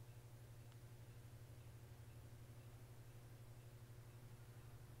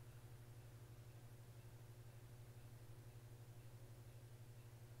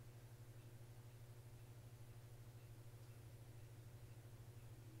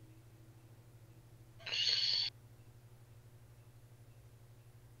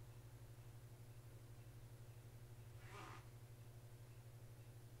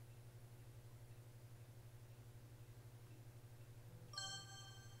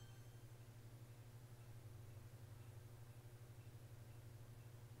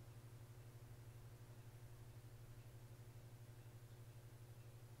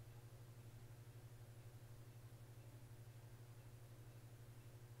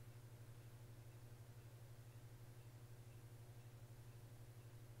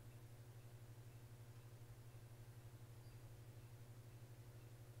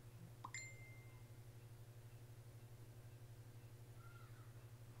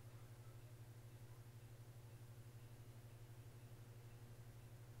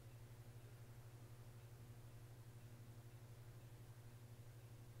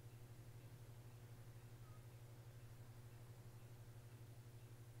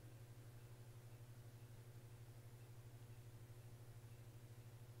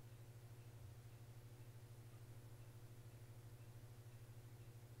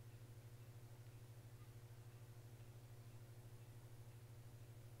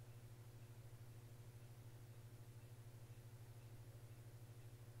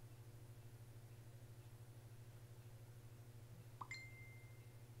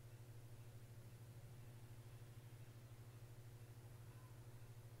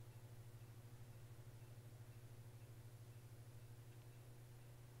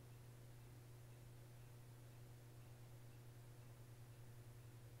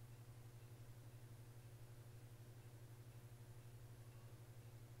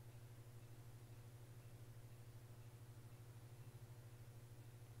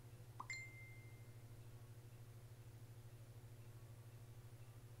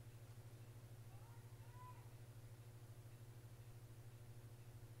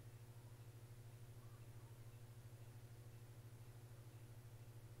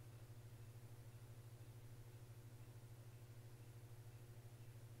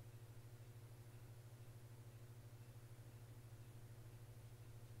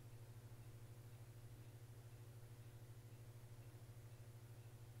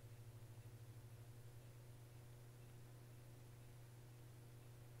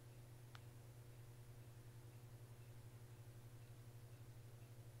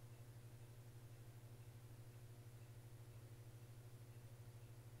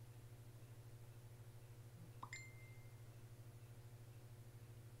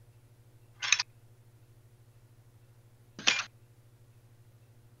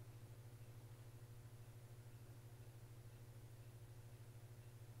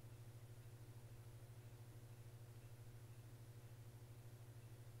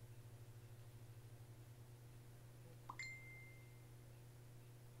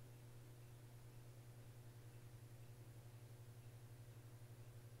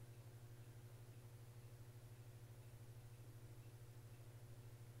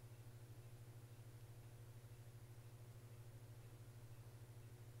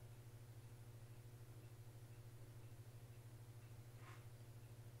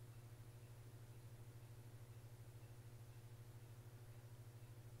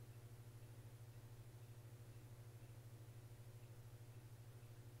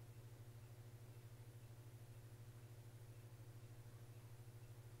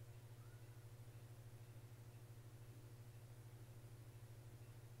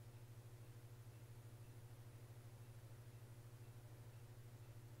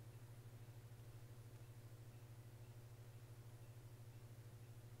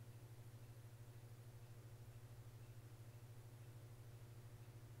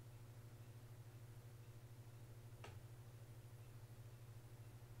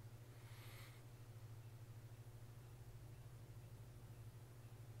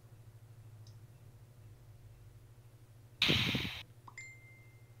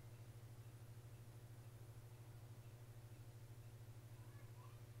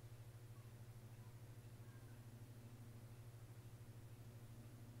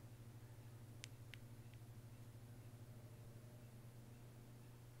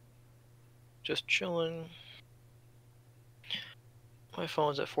 Just chilling. My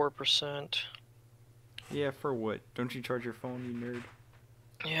phone's at 4%. Yeah, for what? Don't you charge your phone, you nerd?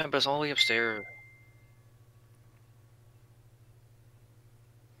 Yeah, but it's all the way upstairs.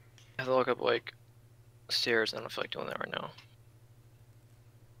 I have to look up like stairs, and I don't feel like doing that right now.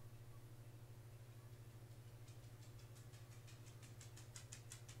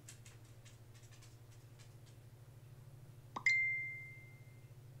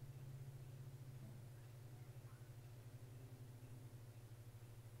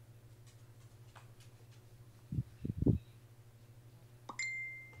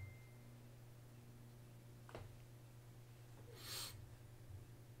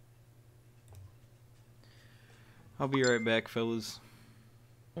 I'll be right back, fellas.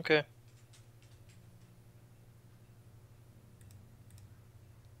 Okay.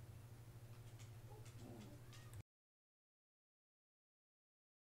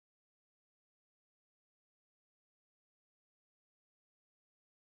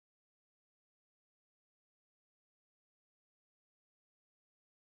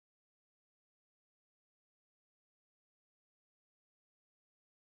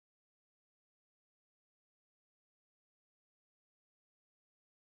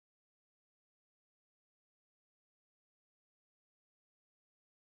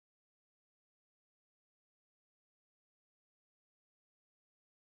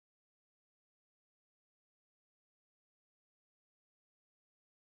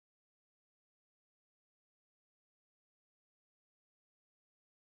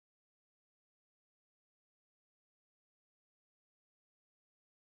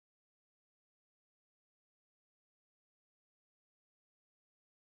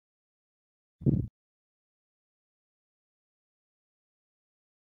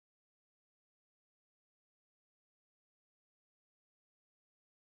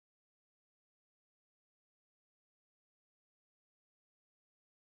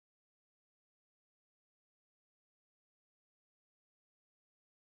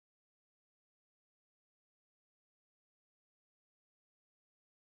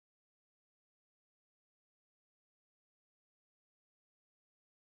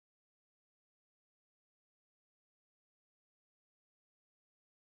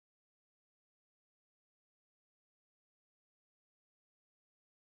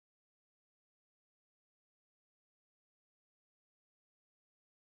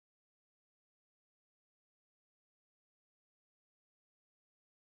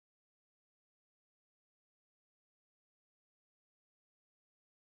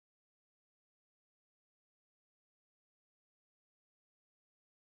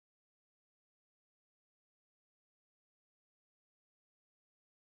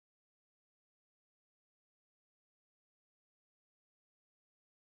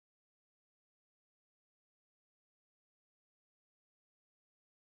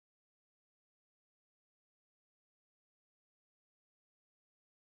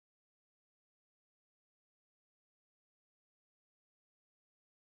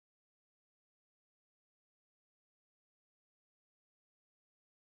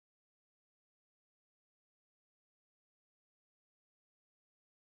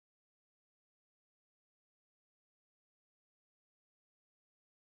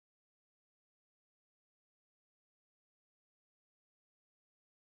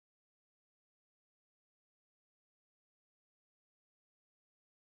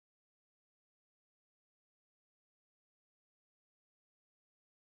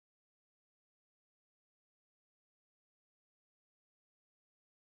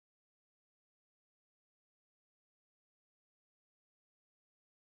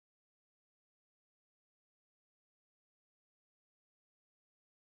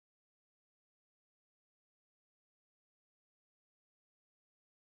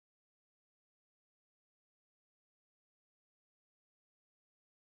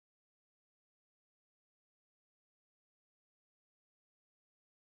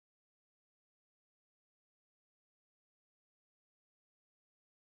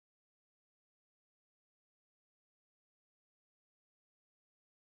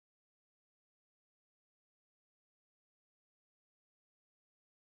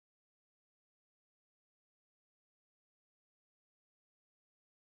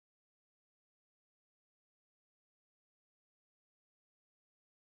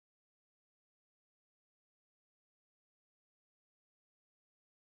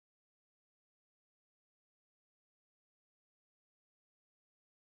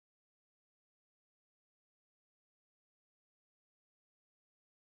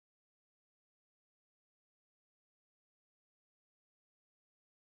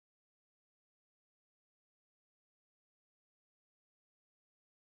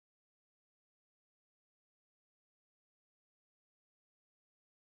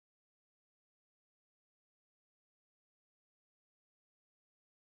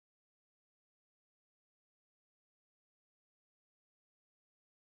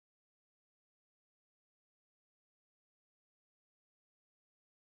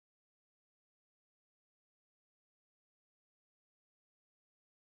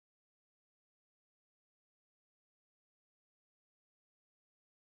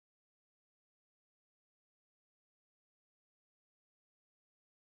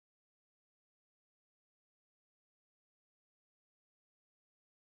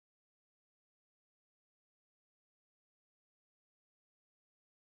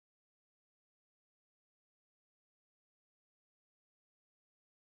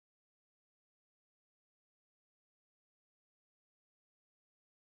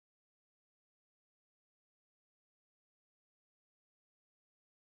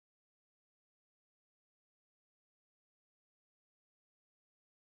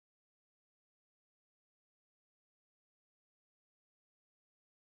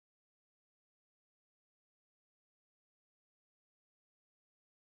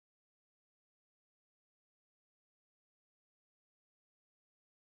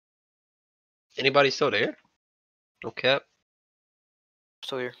 Anybody still there? No cap.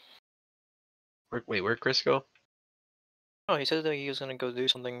 Still here. Wait, where'd Chris go? Oh, he said that he was gonna go do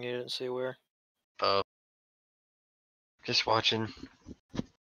something. He didn't say where. Just watching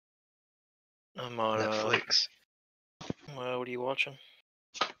I'm on Netflix. what are you watching?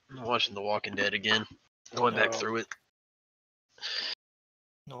 I'm watching The Walking Dead again. Going back Oh. through it.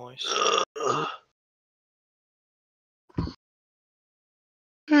 Nice.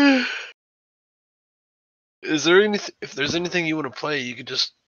 Is there anything? If there's anything you want to play, you could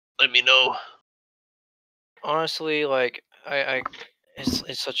just let me know. Honestly, like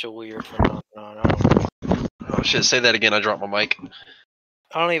it's such a weird phenomenon. I Oh shit! Say that again. I dropped my mic.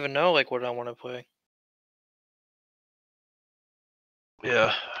 don't even know like what I want to play.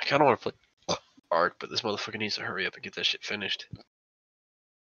 Yeah, I kind of want to play Ark, but this motherfucker needs to hurry up and get that shit finished.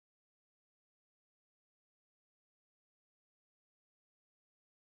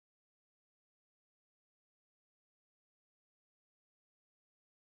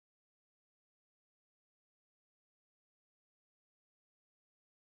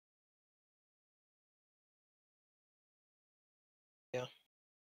 Yeah.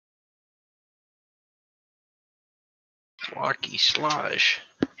 Rocky Slosh.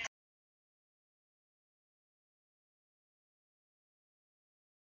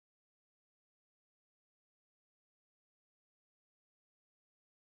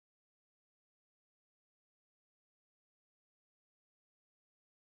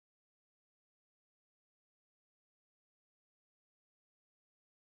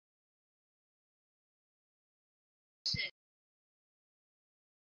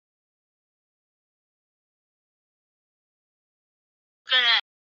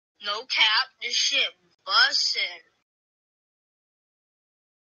 No cap, this shit bussin'.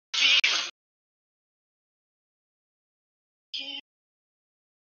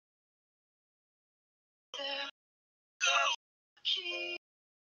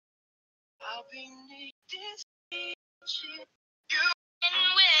 I'll be needing this shit.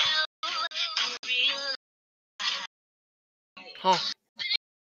 Huh.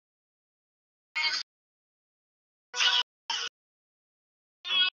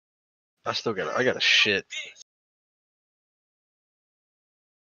 I got a shit.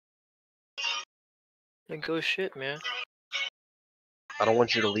 Then go shit, man. I don't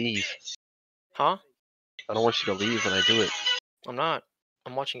want you to leave. Huh? I don't want you to leave when I do it. I'm not.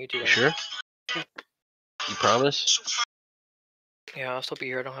 I'm watching YouTube. You sure? You promise? Yeah, I'll still be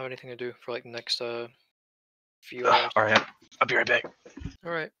here. I don't have anything to do for like the next few hours. Alright, I'll be right back.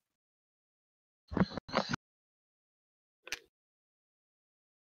 Alright.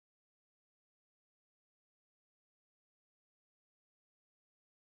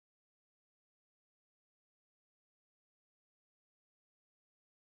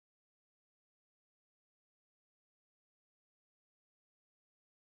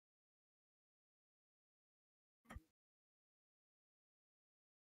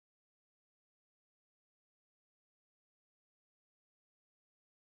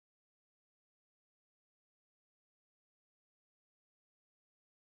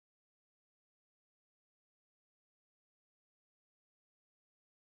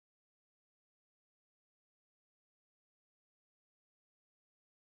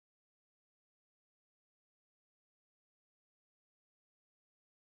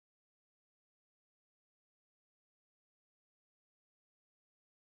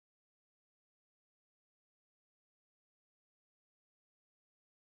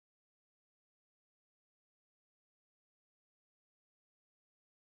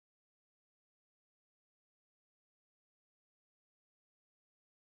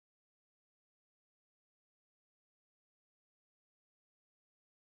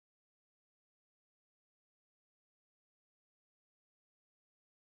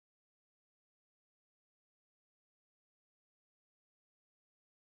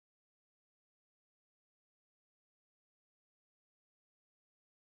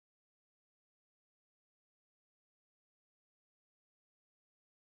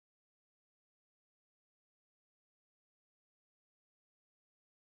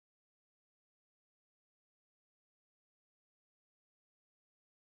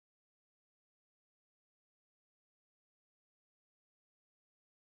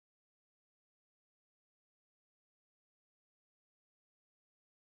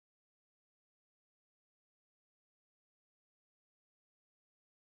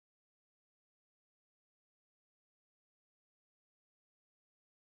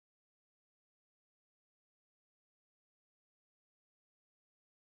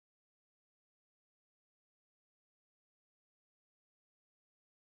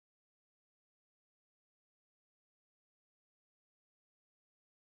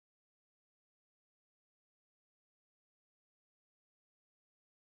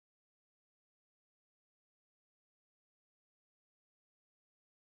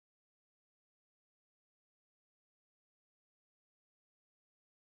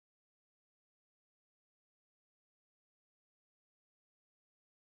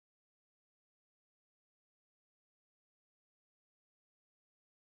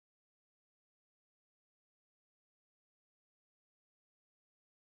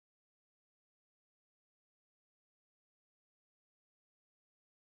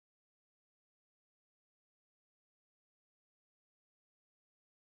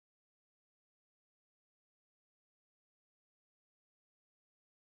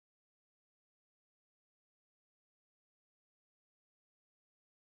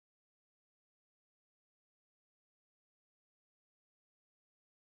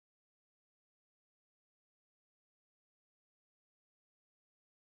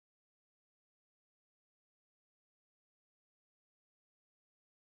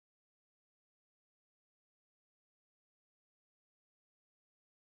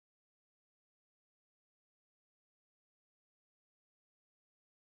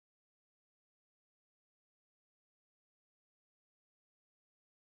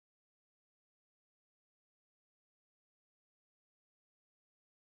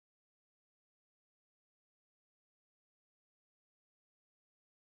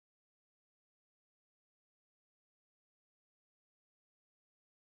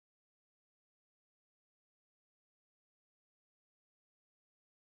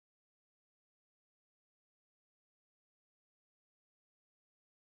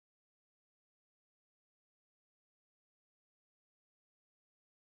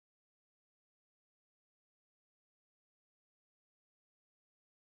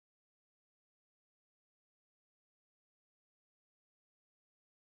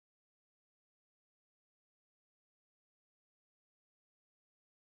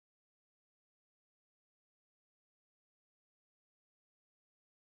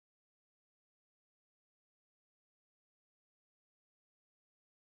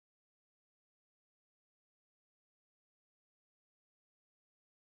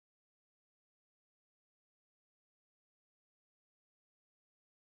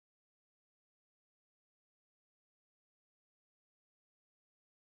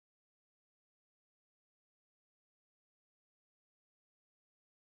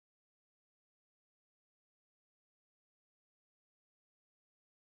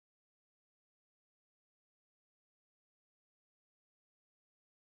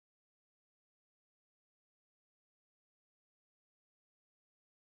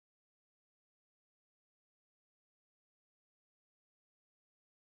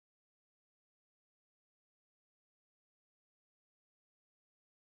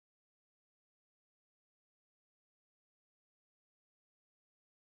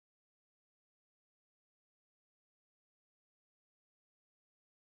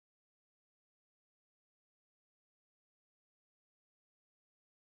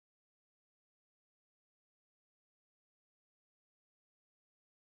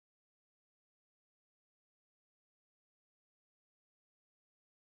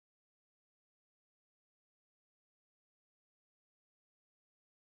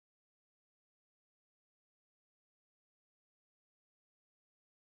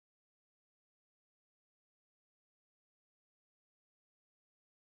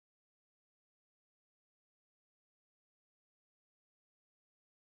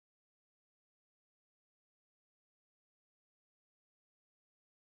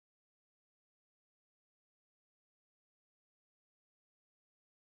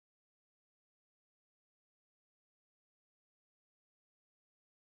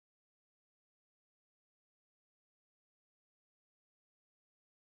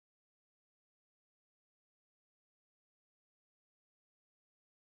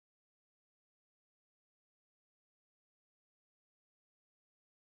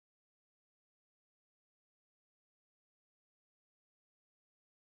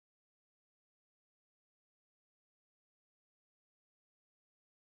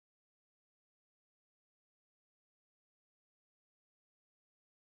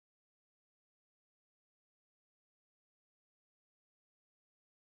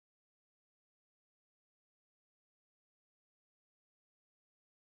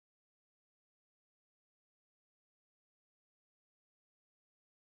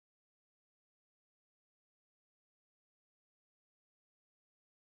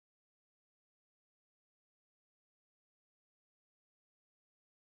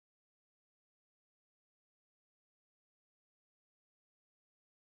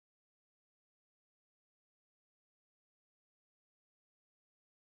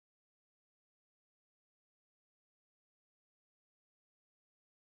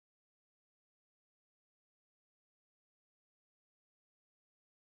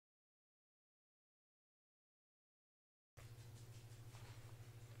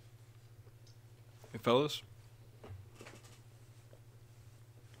 Fellas?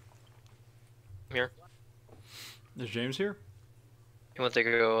 I'm here. Is James here? You want to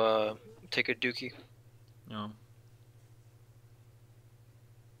go take a dookie? No.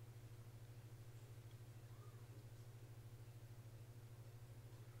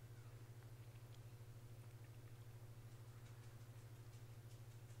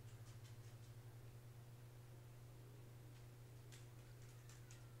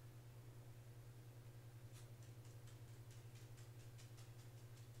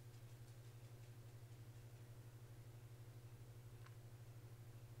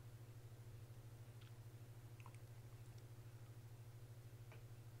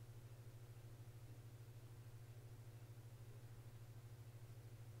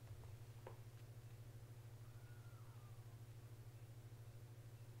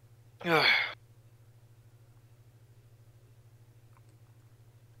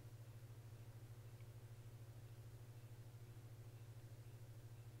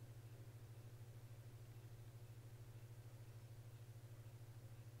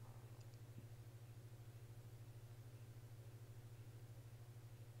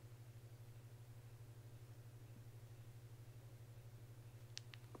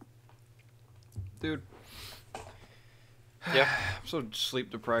 Dude. Yeah. I'm so sleep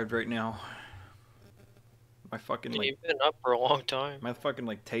deprived right now. My fucking like You've been up for a long time. my fucking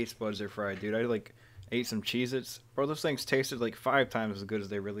like taste buds are fried, dude. I like ate some Cheez-Its. Bro, those things tasted like 5 times as good as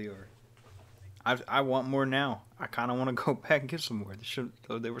they really are. I want more now. I kind of want to go back and get some more.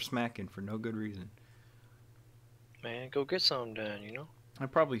 They were smacking for no good reason. Man, go get some then, you know? I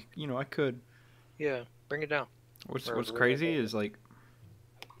probably, I could. Yeah, bring it down. What's crazy is like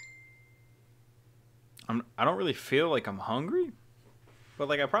I don't really feel like I'm hungry, but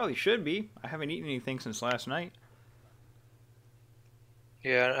like I probably should be. I haven't eaten anything since last night.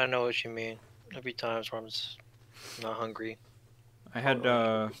 Yeah, I know what you mean. There'll be times where I'm just not hungry. I had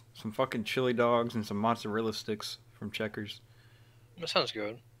some fucking chili dogs and some mozzarella sticks from Checkers. That sounds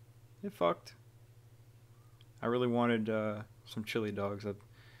good. It fucked. I really wanted some chili dogs. I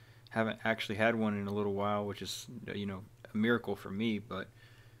haven't actually had one in a little while, which is a miracle for me. But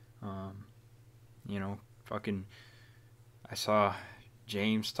fucking, I saw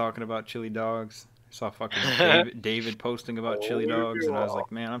James talking about chili dogs. I saw fucking David posting about chili dogs, and I was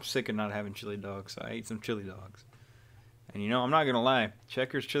like, man, I'm sick of not having chili dogs. So I ate some chili dogs. And I'm not gonna lie,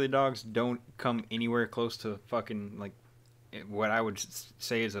 Checkers chili dogs don't come anywhere close to fucking like what I would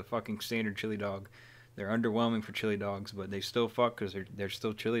say is a fucking standard chili dog. They're underwhelming for chili dogs, but they still fuck because they're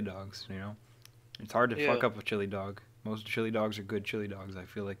still chili dogs. It's hard to fuck up a chili dog. Most chili dogs are good chili dogs. I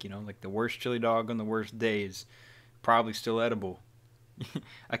feel like like the worst chili dog on the worst day is probably still edible.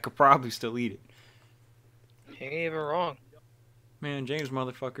 I could probably still eat it. You ain't even wrong. Man, James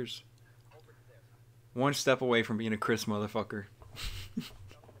motherfuckers. One step away from being a KRIS motherfucker.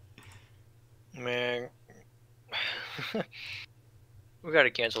 Man. We gotta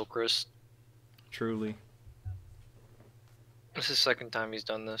cancel KRIS. Truly. This is the second time he's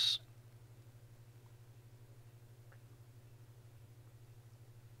done this.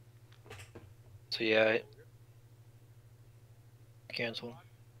 So yeah, cancel.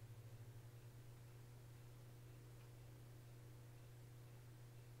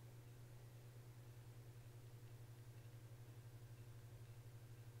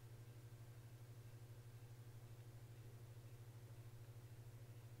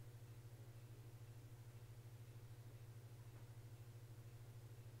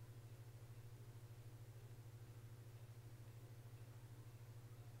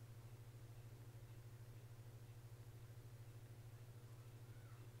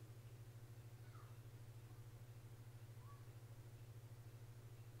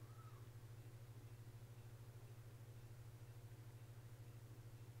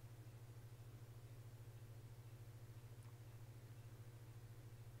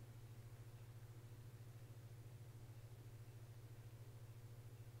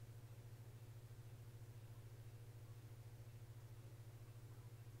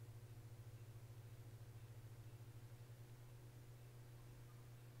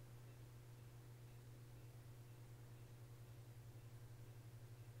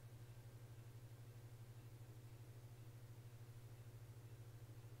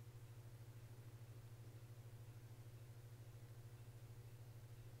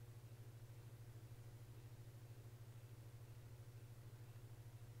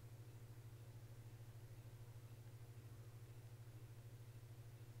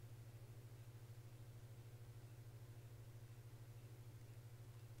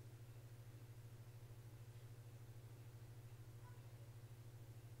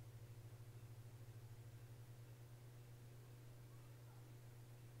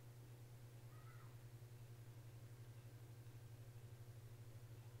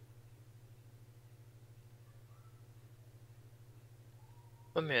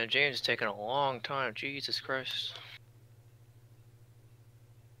 Oh man, James is taking a long time. Jesus Christ.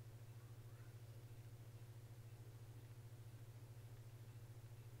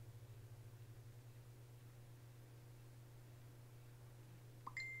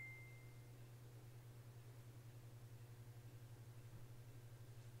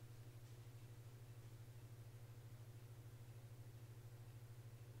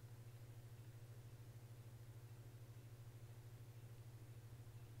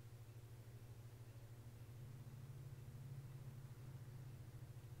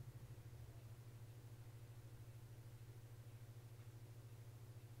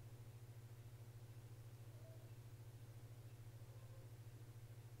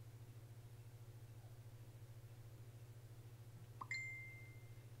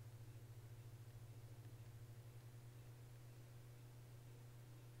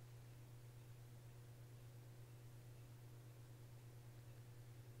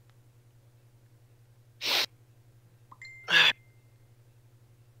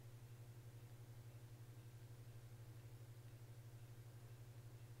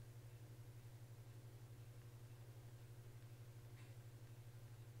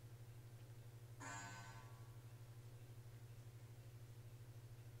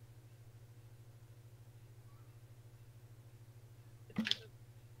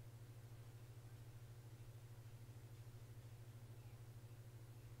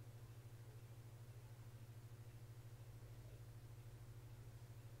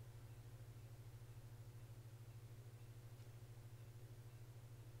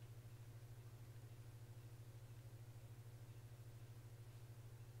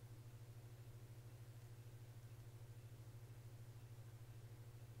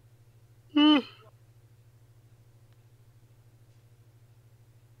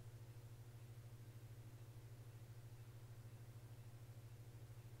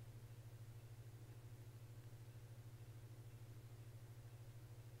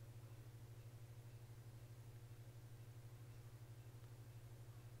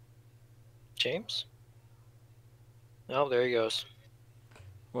 James? Oh, there he goes.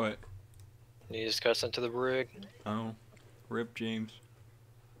 What? He just got sent to the brig. Oh, rip James.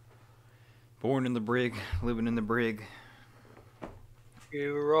 Born in the brig, living in the brig.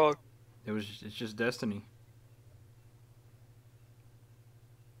 You were wrong. It's just destiny.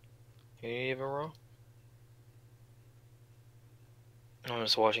 You ain't even wrong. I'm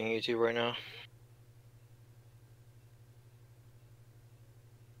just watching YouTube right now.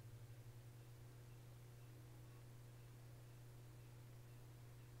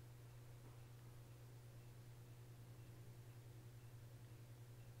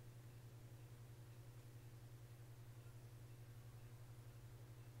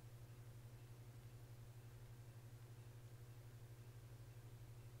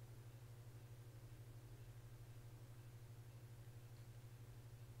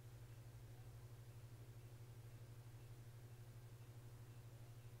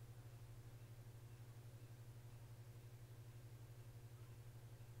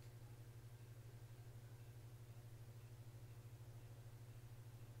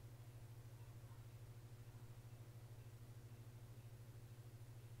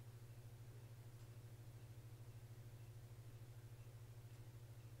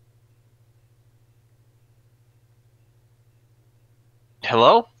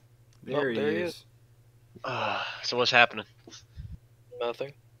 Hello? There Oh, he there he is. So what's happening?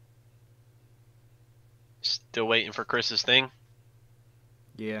 Nothing. Still waiting for Chris's thing?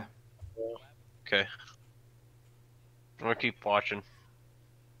 Yeah. Okay. I'm gonna keep watching.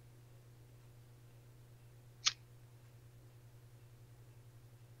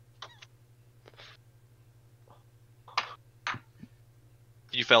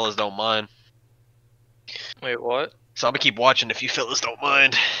 You fellas don't mind. Wait, what? So I'm gonna keep watching if you fellas don't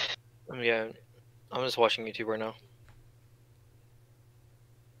mind. Yeah, I'm just watching YouTube right now.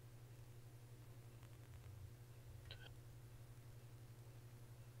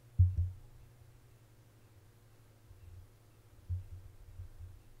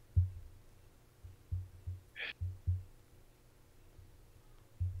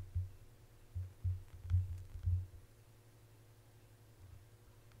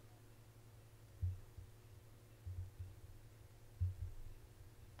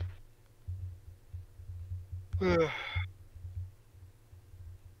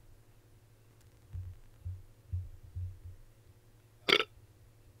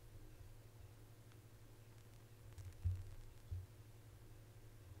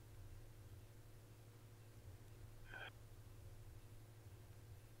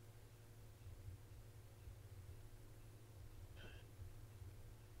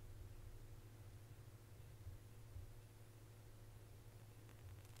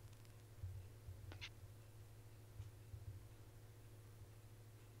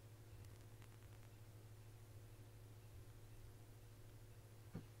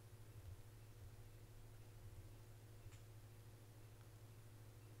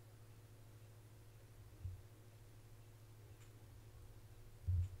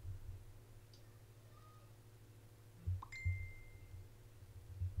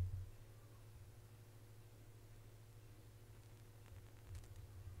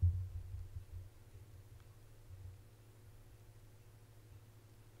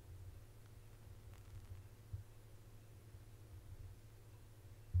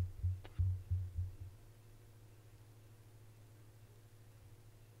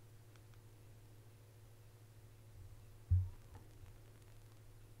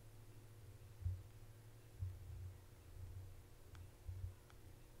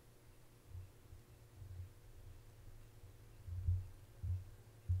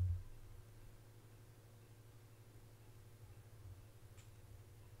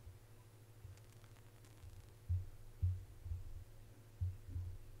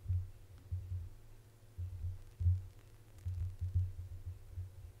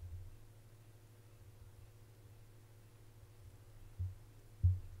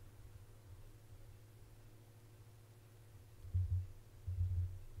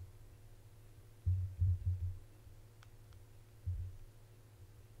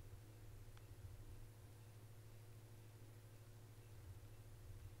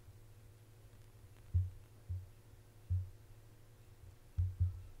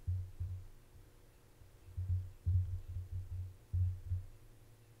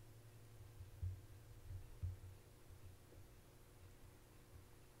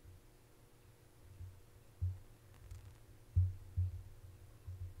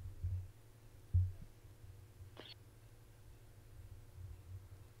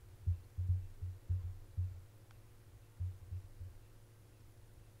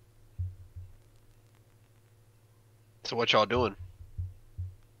 So what y'all doing?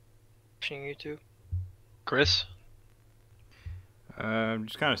 Watching YouTube. Chris? I'm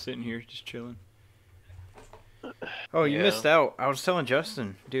just kind of sitting here, just chilling. Oh, you Yeah. missed out. I was telling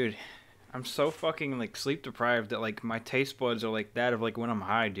Justin, dude, I'm so fucking like sleep deprived that like my taste buds are like that of like when I'm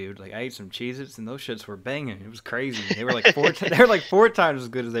high, dude. Like I ate some Cheez-Its and those shits were banging. It was crazy. They were like they were like 4 times as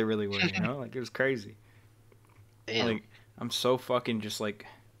good as they really were, you know? Like it was crazy. Damn. Like I'm so fucking just like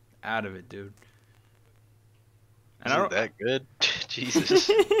out of it, dude. And Isn't that good?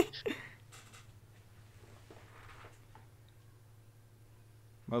 Jesus.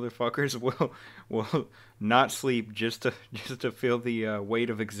 Motherfuckers will not sleep just to feel the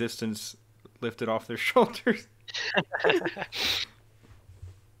weight of existence lifted off their shoulders.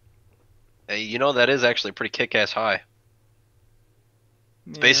 Hey, you know that is actually a pretty kick-ass high.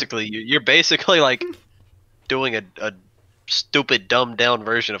 It's Yeah. basically you're basically like doing a stupid dumbed down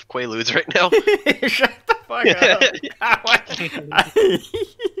version of Quaaludes right now. Shut the fuck up.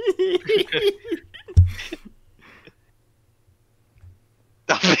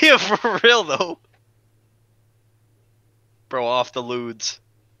 I'm being for real though. Bro, off the ludes.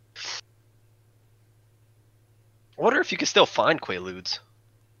 I wonder if you can still find Quaaludes.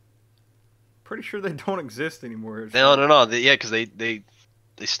 Pretty sure they don't exist anymore. No. Yeah, because they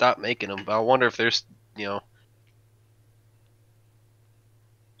stopped making them. But I wonder if there's, you know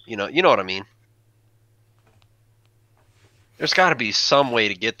what I mean. There's got to be some way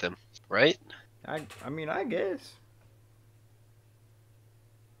to get them, right? I mean, I guess.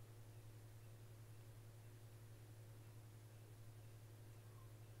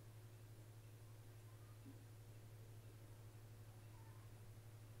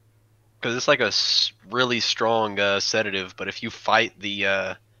 Because it's like a really strong sedative, but if you fight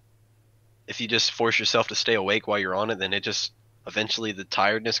if you just force yourself to stay awake while you're on it, then it just, eventually the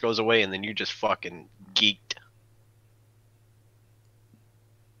tiredness goes away and then you just fucking geeked.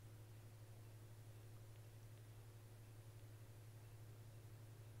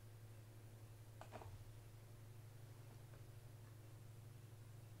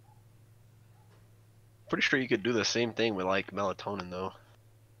 Pretty sure you could do the same thing with like melatonin though.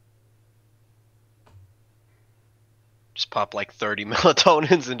 Just pop like 30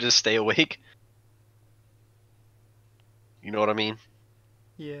 melatonins and just stay awake. You know what I mean?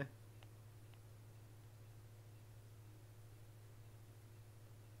 Yeah.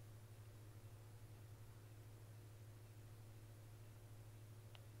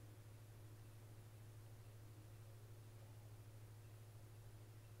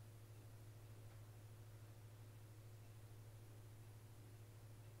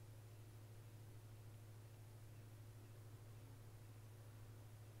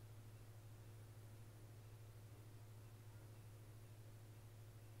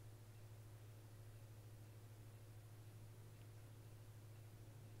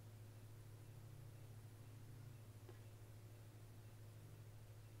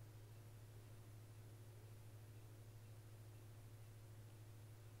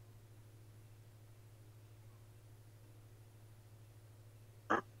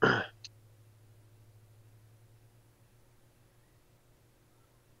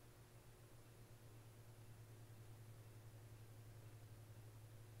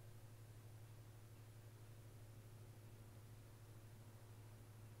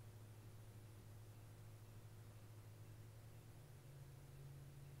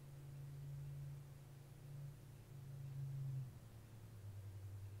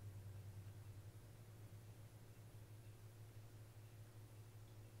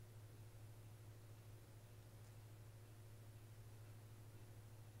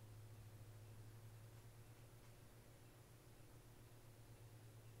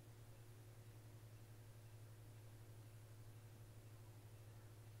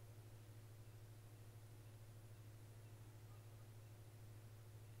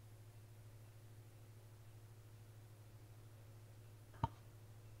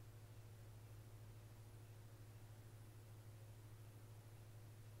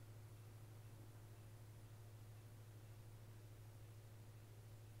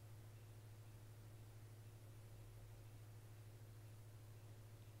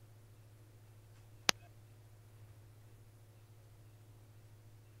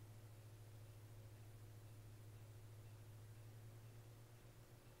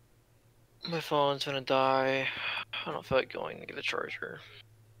 My phone's gonna die. I don't feel like going to get a charger.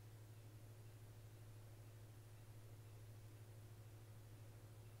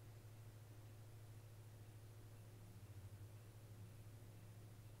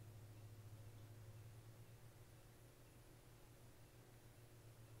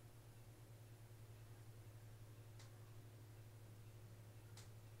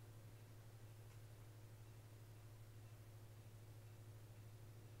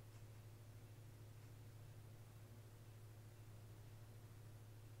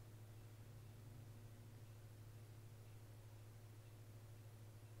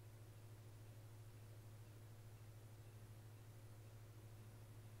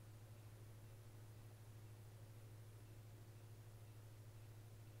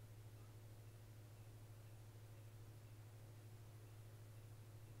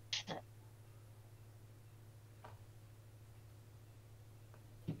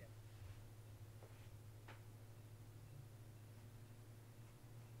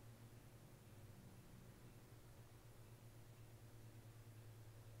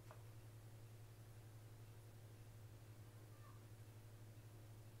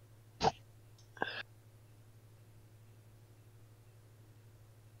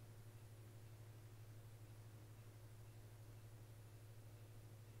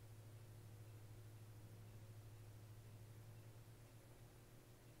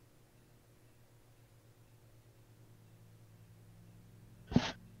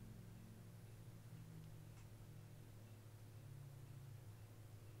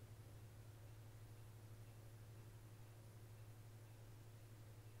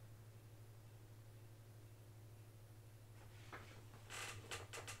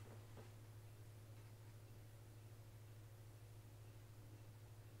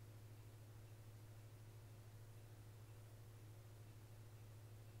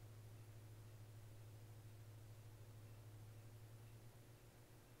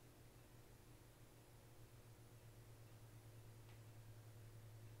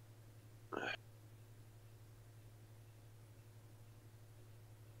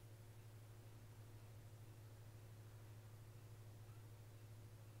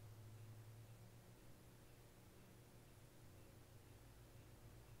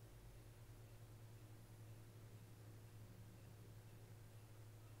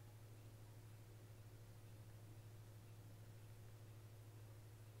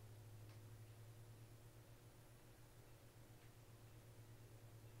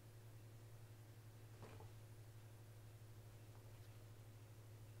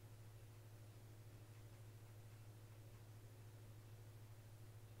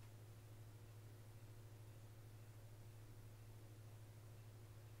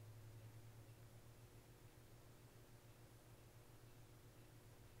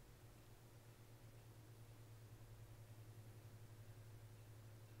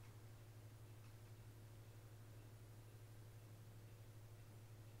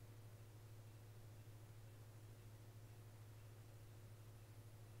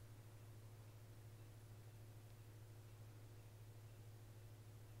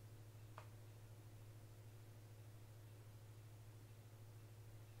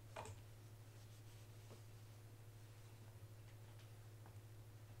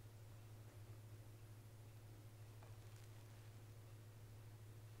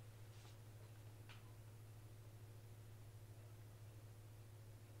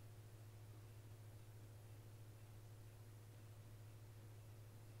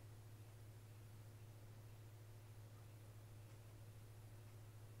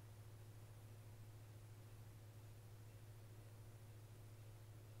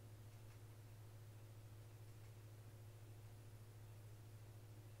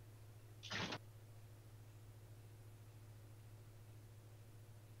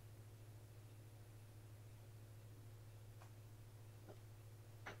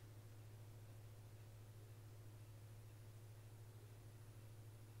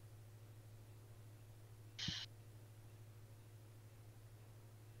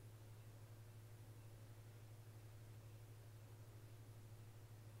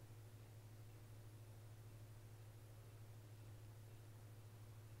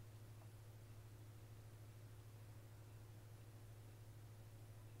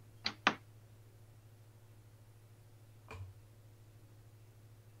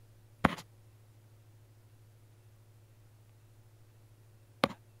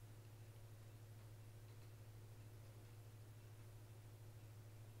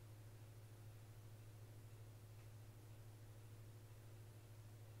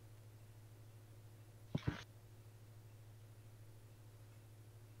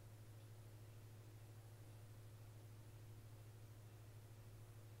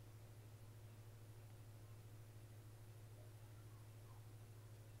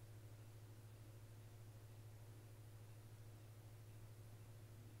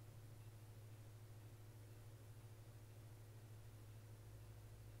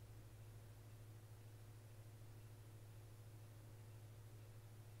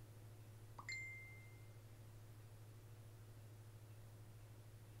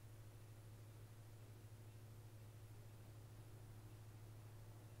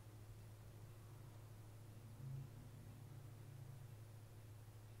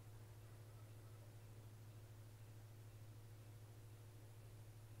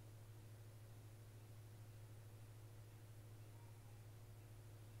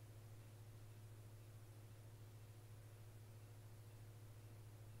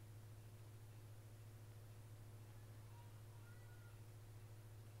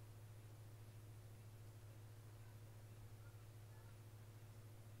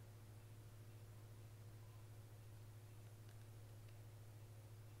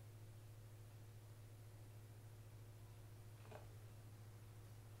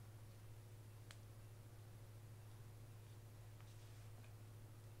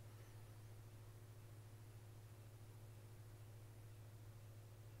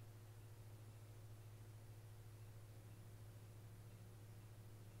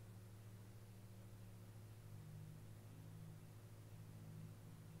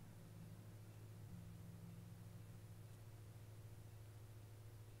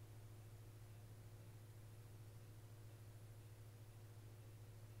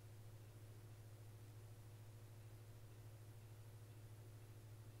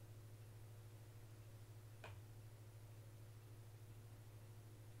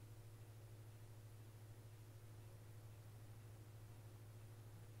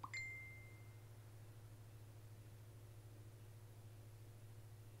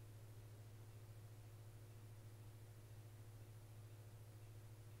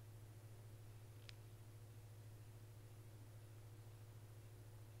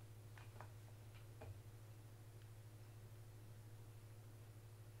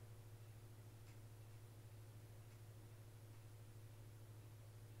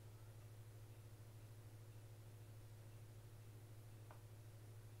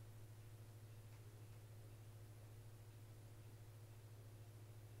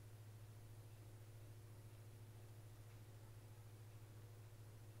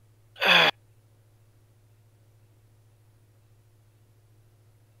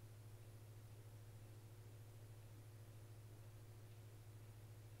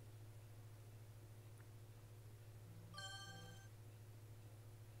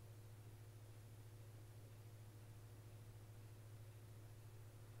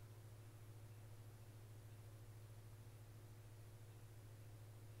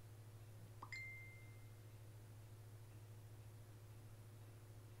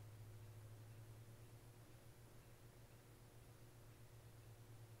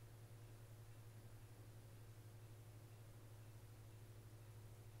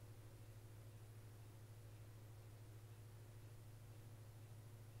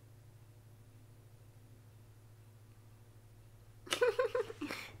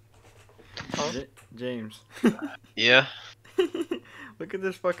 James. Yeah. Look at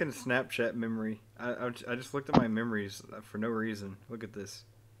this fucking Snapchat memory. I just looked at my memories for no reason. Look at this.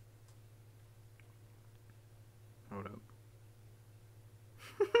 Hold up.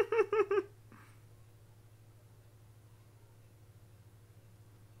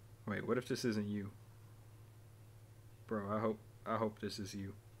 Wait, what if this isn't you? Bro, I hope this is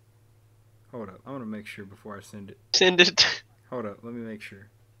you. Hold up. I want to make sure before I send it. Send it. Hold up. Let me make sure.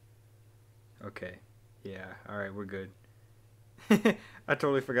 Okay. Yeah. All right, we're good. I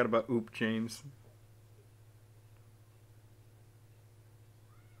totally forgot about Oop James.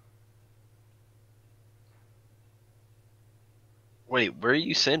 Wait, where are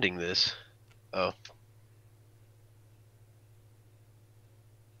you sending this? Oh.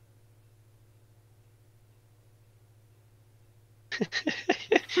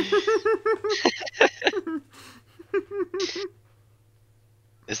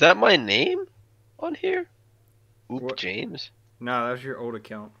 Is that my name on here? Oop What? James? Nah, that was your old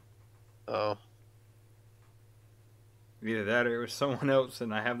account. Oh. Either that or it was someone else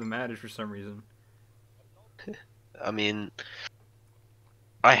and I have them added for some reason. I mean,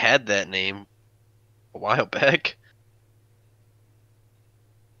 I had that name a while back.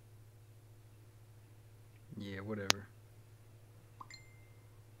 Yeah, whatever.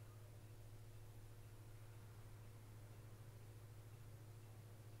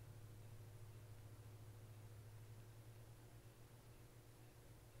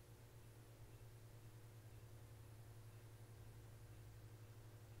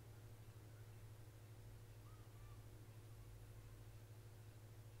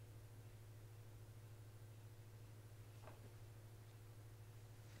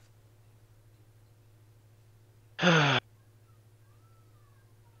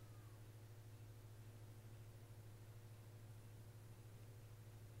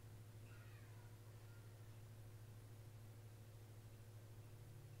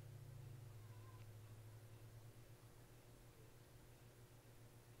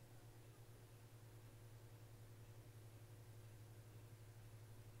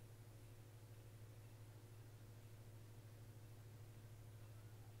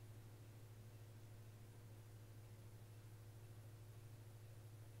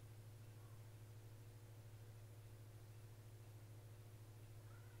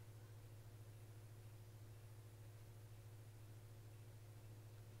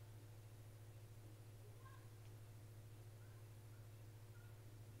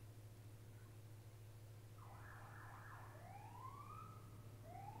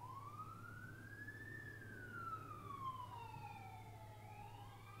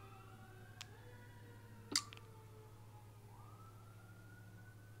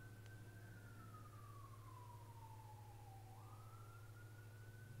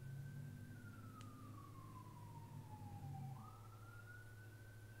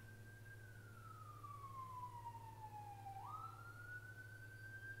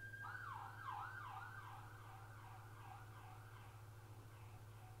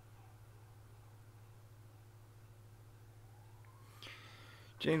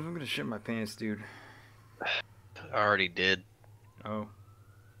 James, I'm gonna shit my pants, dude. I already did. Oh.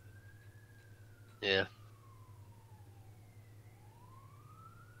 Yeah.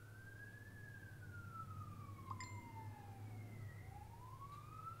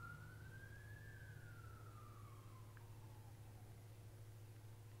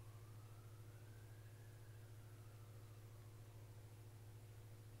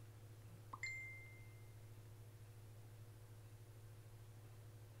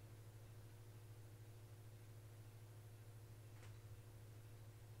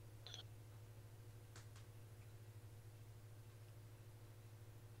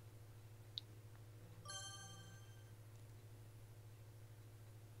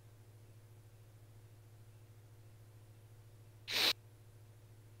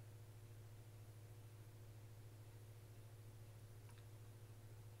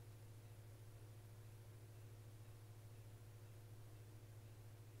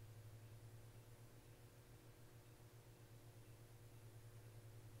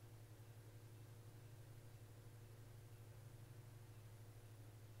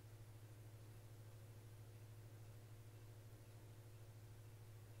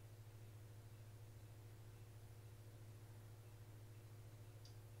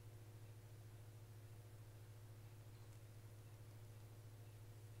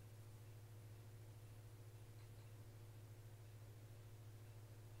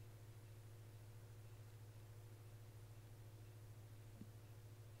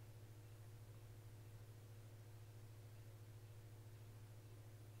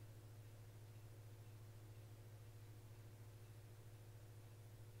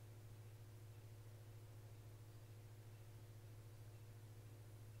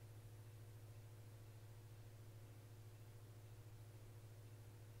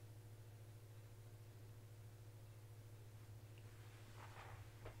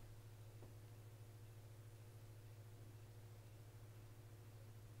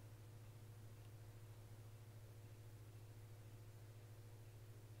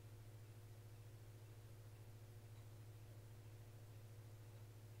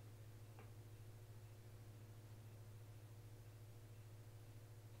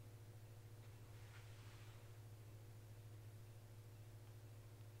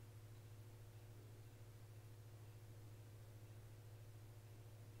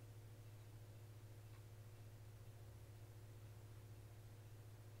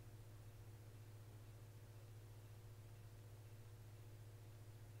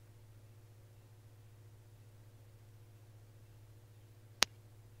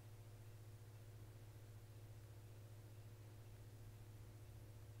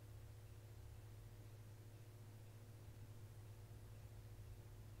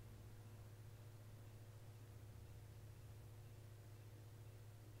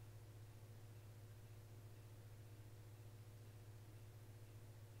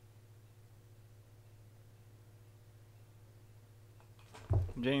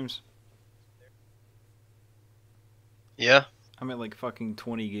 James. Yeah. I'm at like fucking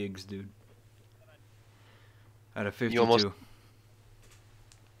 20 gigs, dude. Out of 52. You almost.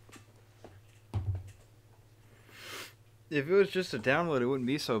 If it was just a download, it wouldn't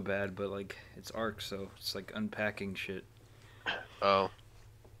be so bad, but like it's Arc, so it's like unpacking shit. Oh.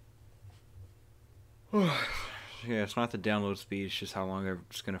 Yeah, it's not the download speed, it's just how long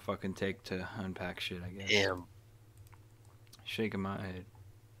it's gonna fucking take to unpack shit, I guess. Damn. Shaking my head.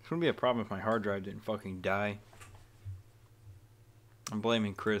 It's gonna be a problem if my hard drive didn't fucking die. I'm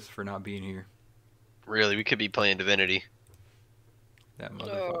blaming KRIS for not being here. Really, we could be playing Divinity. That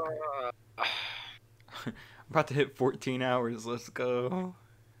motherfucker. I'm about to hit 14 hours, let's go.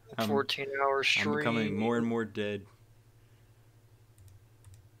 14 hours stream. I'm becoming more and more dead.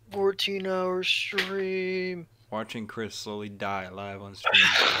 14 hours stream. Watching KRIS slowly die live on stream.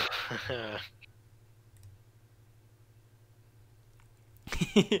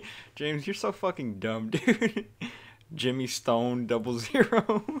 James, you're so fucking dumb, dude. Jimmy Stone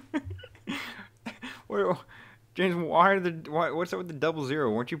 00. Where, James, what's up with the 00?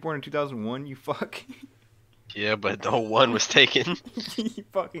 Weren't you born in 2001, you fuck? Yeah, but the 01 was taken. You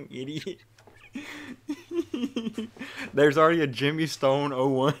fucking idiot. There's already a Jimmy Stone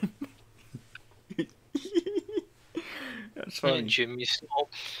 01. That's funny. Jimmy Stone.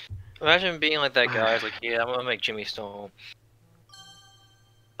 Imagine being like that guy. It's like, yeah, I'm gonna make Jimmy Stone.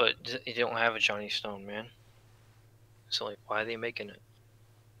 But you don't have a Johnny Stone, man. So, like, why are they making it?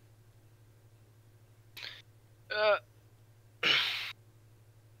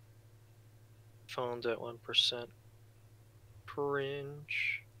 Phone's at 1%.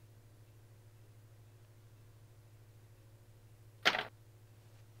 Cringe.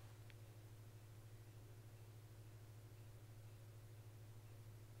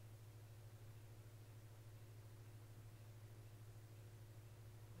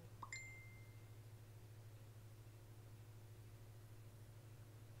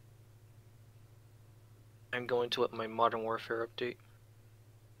 I'm going to my Modern Warfare update.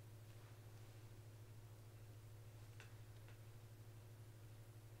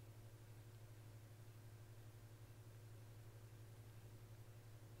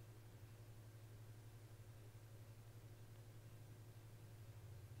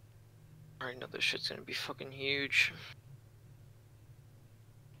 I know this shit's gonna be fucking huge.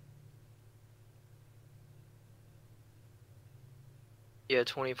 Yeah,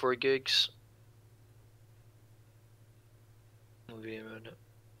 24 gigs. Will be a minute.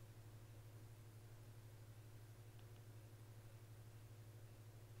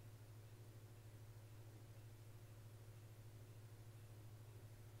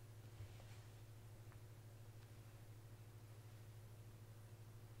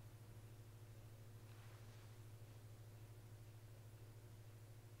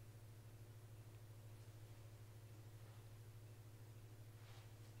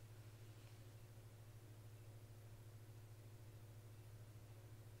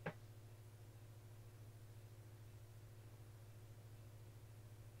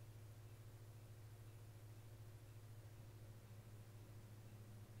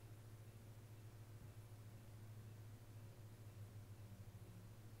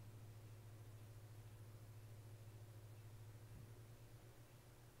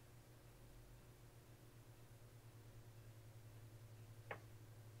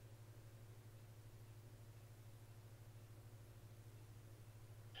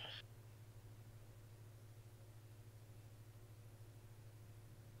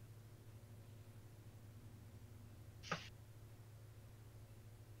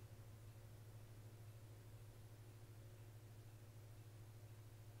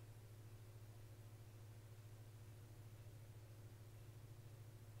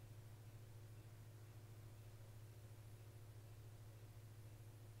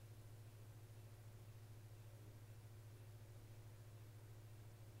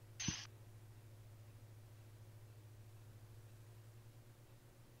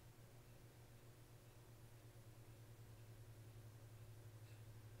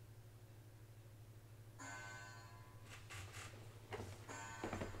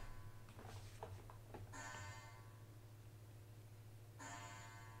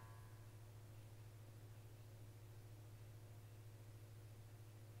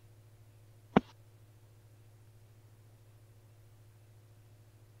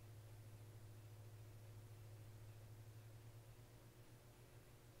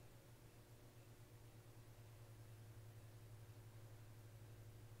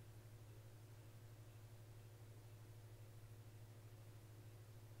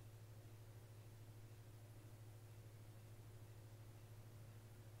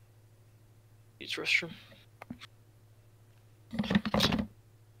 use restroom.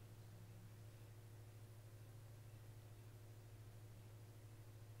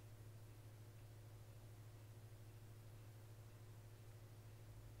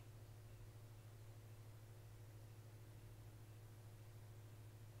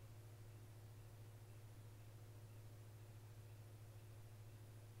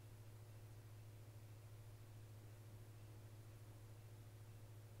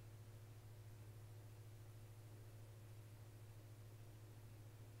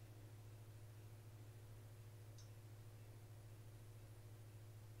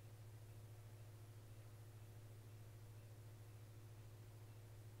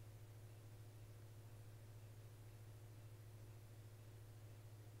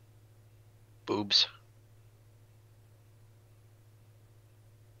 Boobs.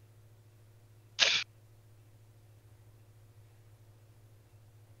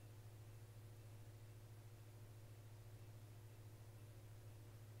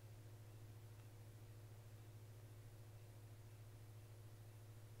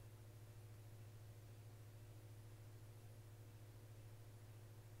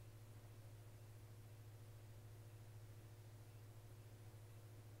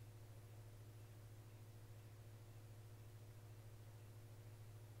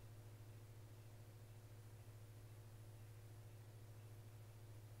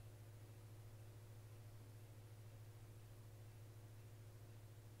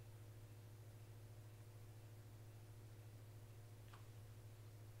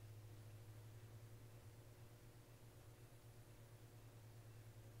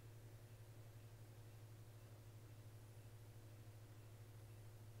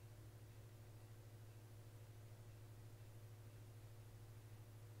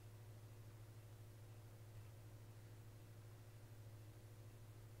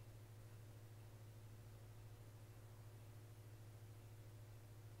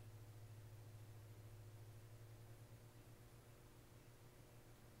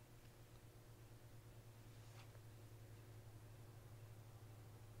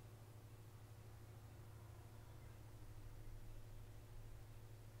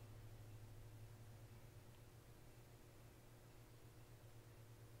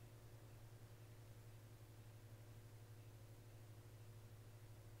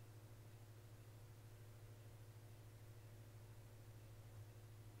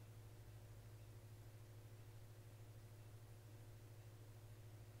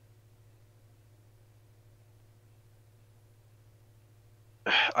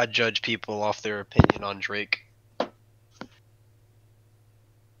 I judge people off their opinion on Drake. What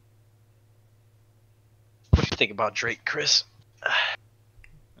do you think about Drake, Chris?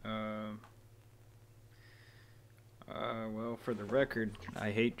 Well, for the record,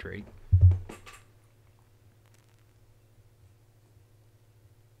 I hate Drake.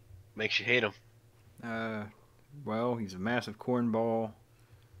 Makes you hate him. Well, he's a massive cornball.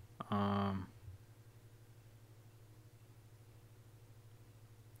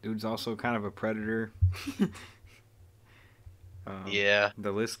 Dude's also kind of a predator. Yeah.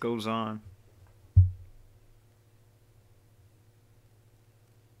 The list goes on.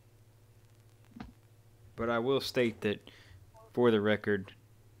 But I will state that, for the record,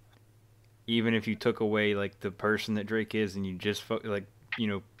 even if you took away like the person that Drake is and you just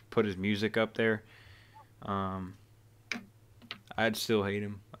put his music up there, I'd still hate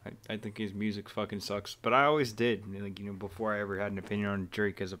him. I think his music fucking sucks. But I always did, before I ever had an opinion on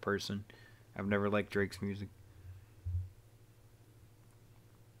Drake as a person. I've never liked Drake's music.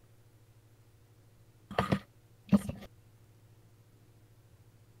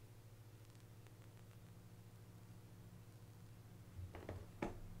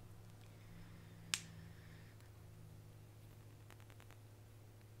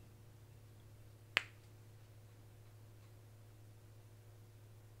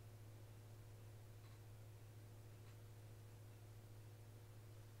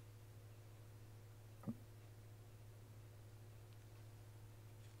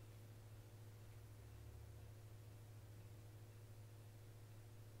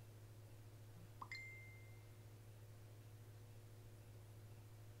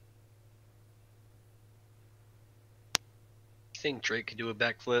 You think Drake could do a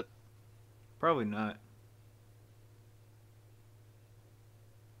backflip? Probably not.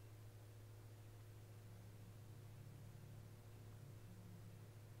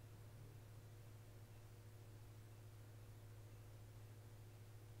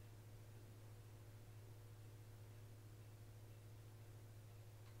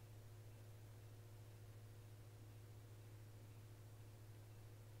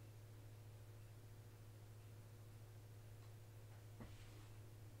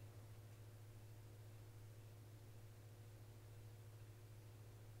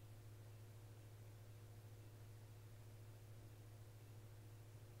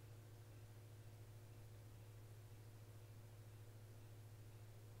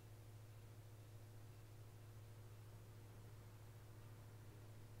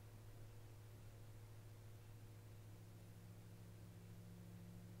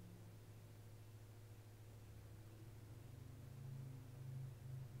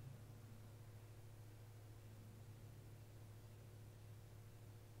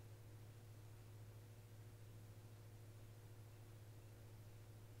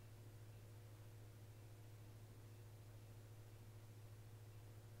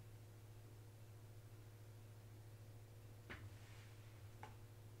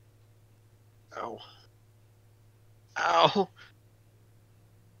 Ow. Ow.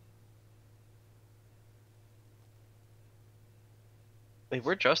 Wait,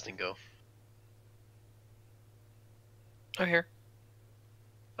 where'd Justin go? Oh, here.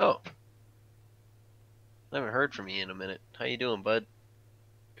 Oh. I haven't heard from you in a minute. How you doing, bud?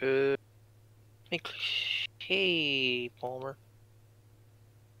 Good. Hey, Palmer.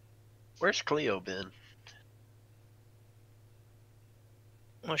 Where's Cleo been?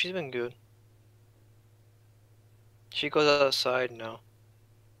 Oh, she's been good. She goes outside now.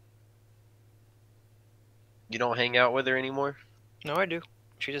 You don't hang out with her anymore? No, I do.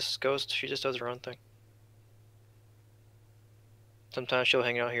 She just does her own thing. Sometimes she'll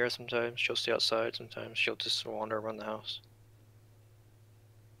hang out here, sometimes she'll stay outside, sometimes she'll just wander around the house.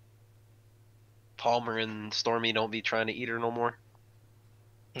 Palmer and Stormy don't be trying to eat her no more?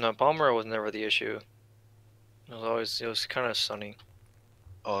 No, Palmer was never the issue. It was kind of sunny.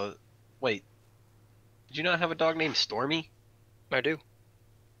 Wait. Did you not have a dog named Stormy? I do.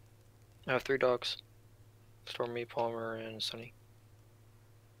 I have 3 dogs. Stormy, Palmer, and Sunny.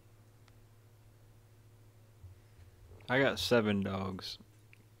 I got 7 dogs.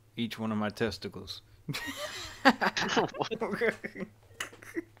 Each one of my testicles. Doesn't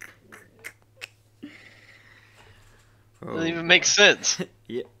even make sense.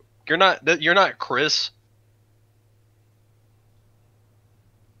 Yeah. You're not KRIS.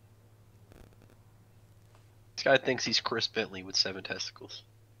 This guy thinks he's Chris Bentley with 7 testicles.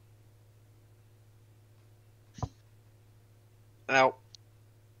 Ow.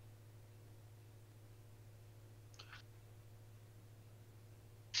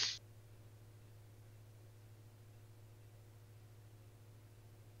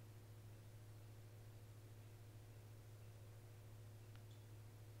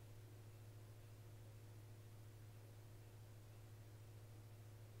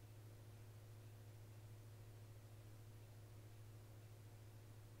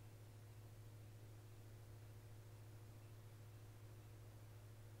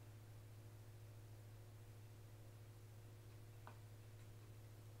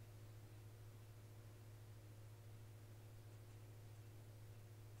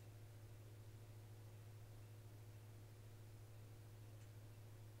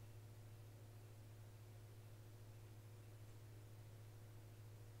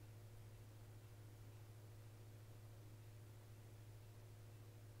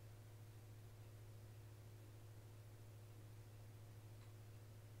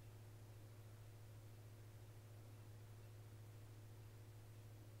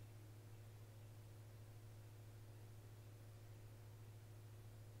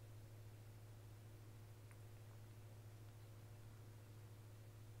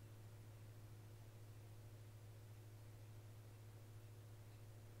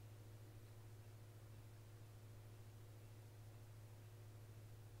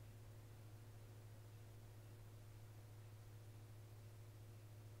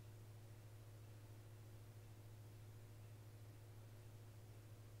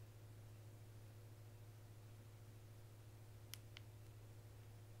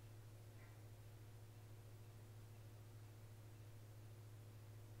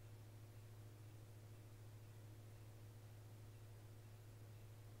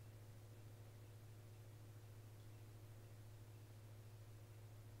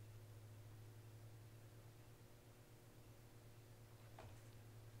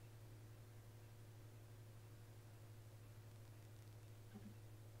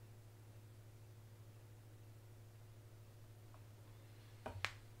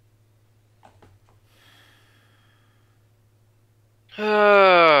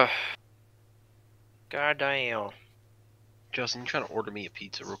 God damn. Justin, you trying to order me a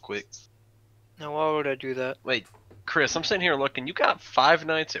pizza real quick? Now, why would I do that? Wait, Chris, I'm sitting here looking. You got 5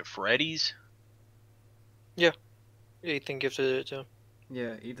 Nights at Freddy's? Yeah. Ethan gifted it to him.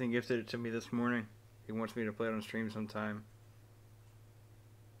 Yeah, Ethan gifted it to me this morning. He wants me to play it on stream sometime.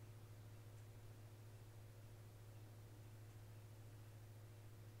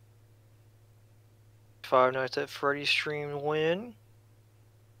 Five Nights at Freddy's stream win.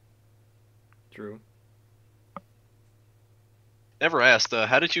 True. Never asked,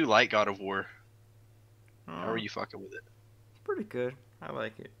 how did you like God of War? How are you fucking with it? It's pretty good. I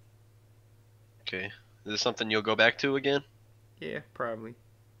like it. Okay. Is this something you'll go back to again? Yeah, probably.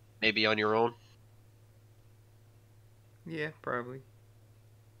 Maybe on your own? Yeah, probably.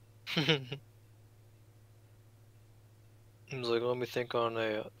 I was like, let me think on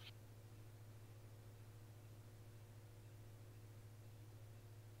that.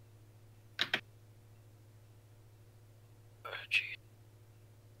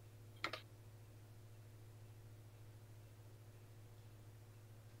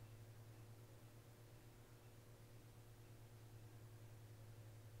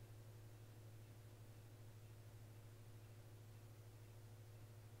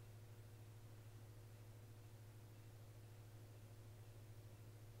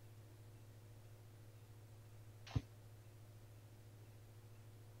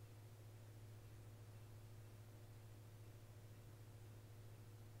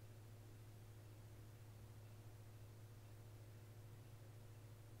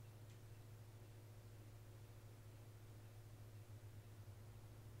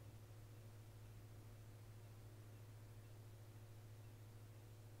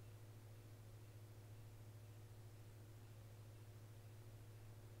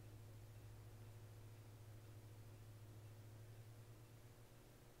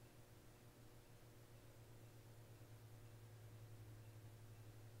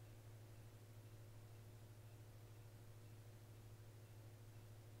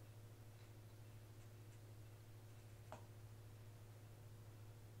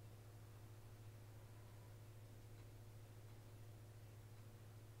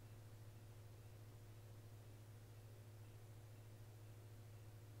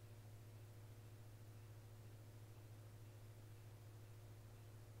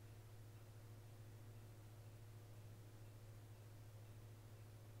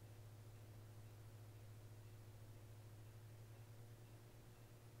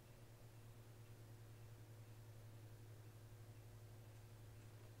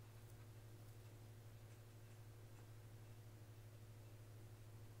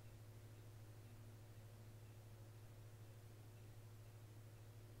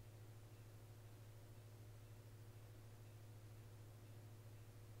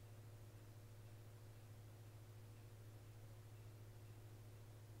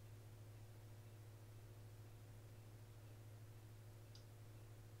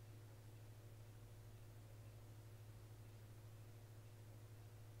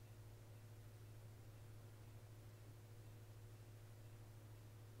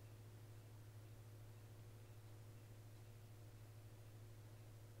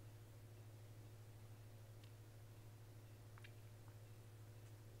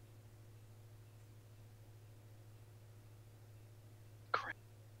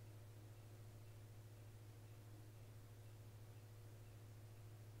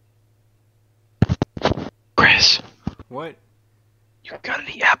 What? You got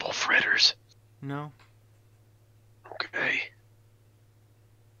any apple fritters? No. Okay.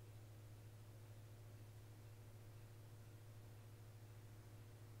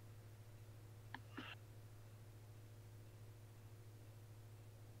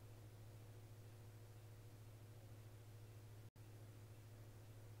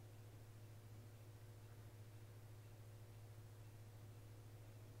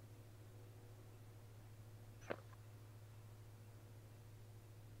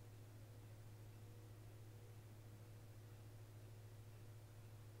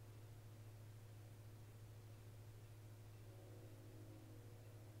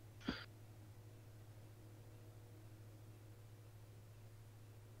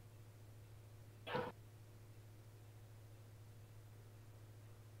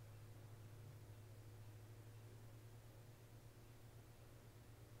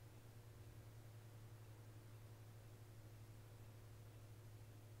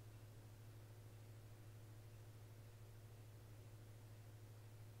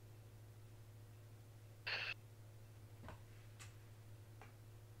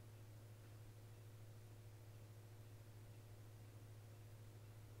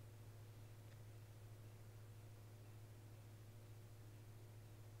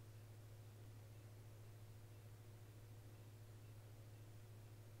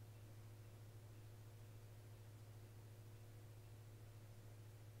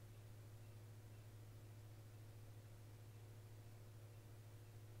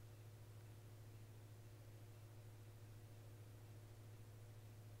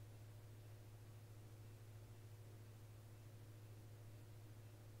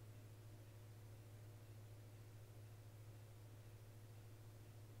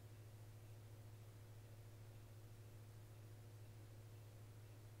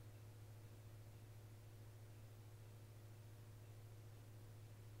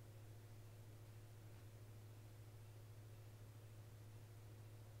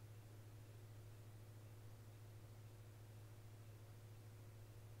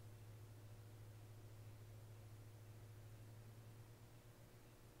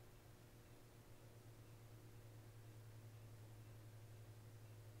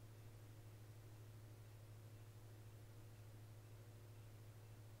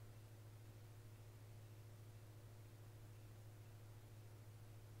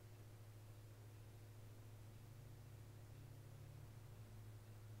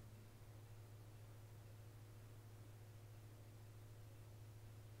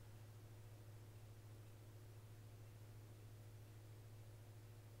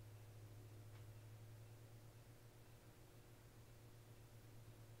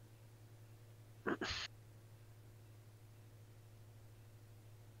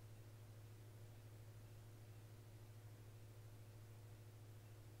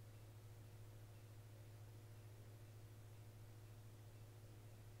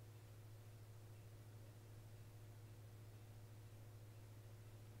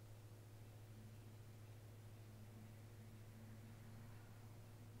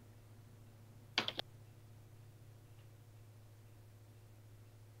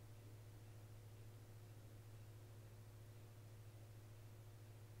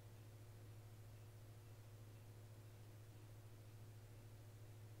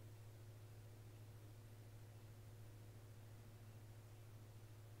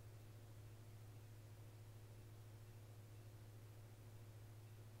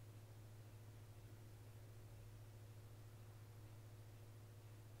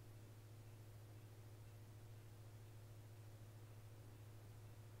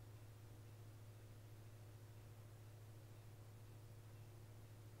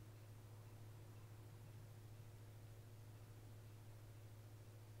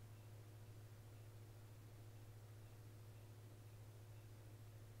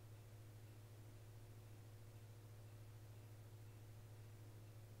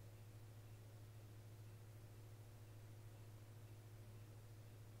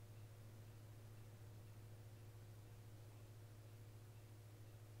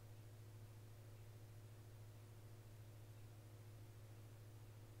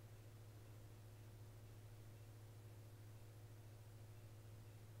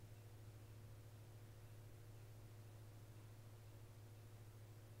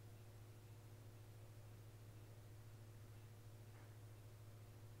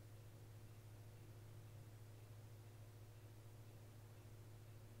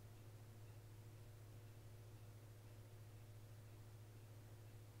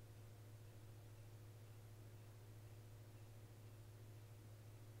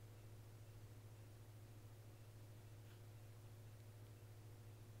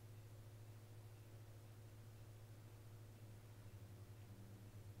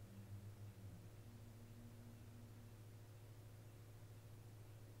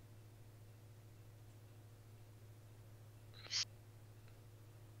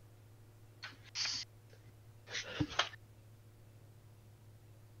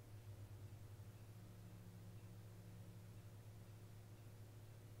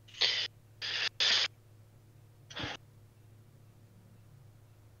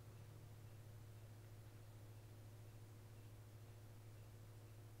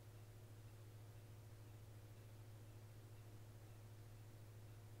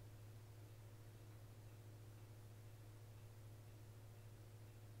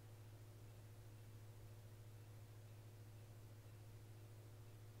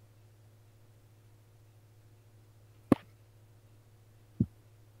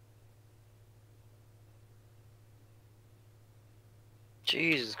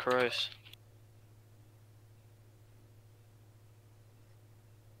 Jesus Christ.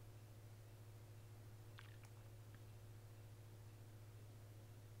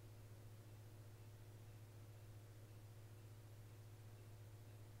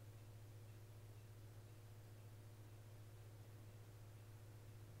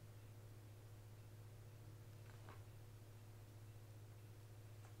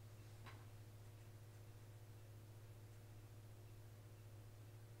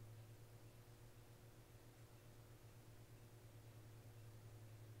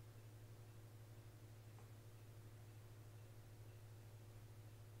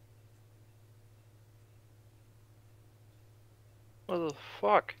 What the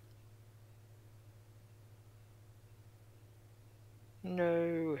fuck?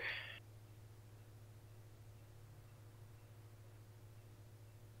 No.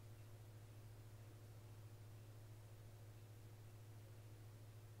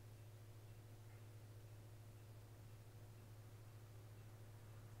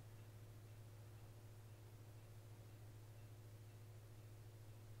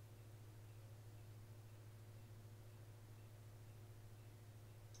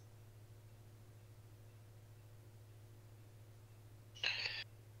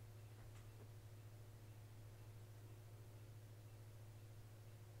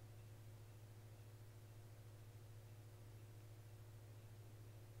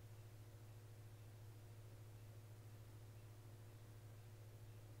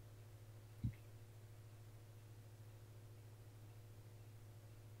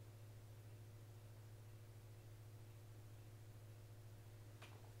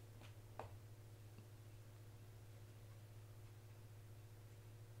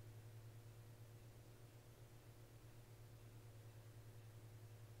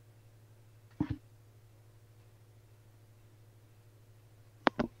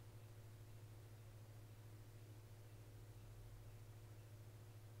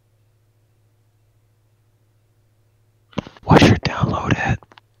 What's your download at?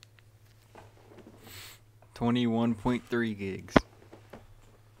 21.3 gigs.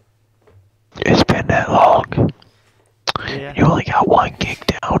 It's been that long. Yeah. You only got 1 gig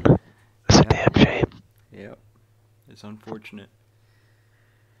down. That's a damn shame. Yep. It's unfortunate.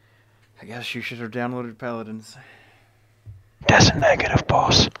 I guess you should have downloaded Paladins. That's a negative,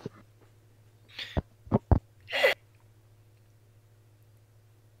 boss.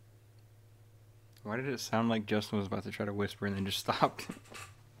 Why did it sound like Justin was about to try to whisper and then just stopped?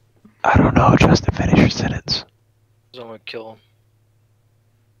 I don't know, Justin, finish your sentence. I'm gonna kill him.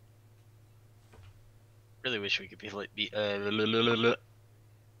 Really wish we could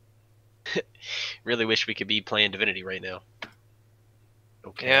really wish we could be playing Divinity right now.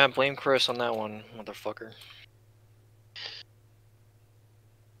 Okay. Yeah, blame Chris on that one, motherfucker.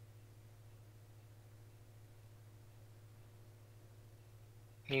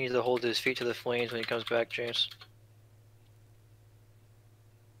 He needs to hold his feet to the flames when he comes back, James.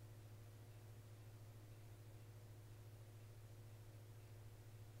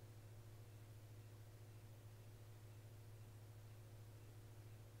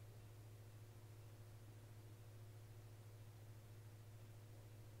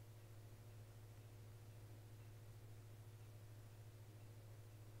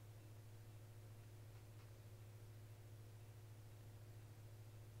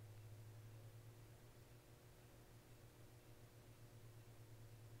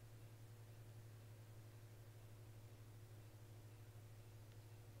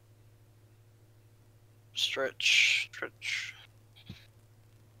 Stretch, stretch.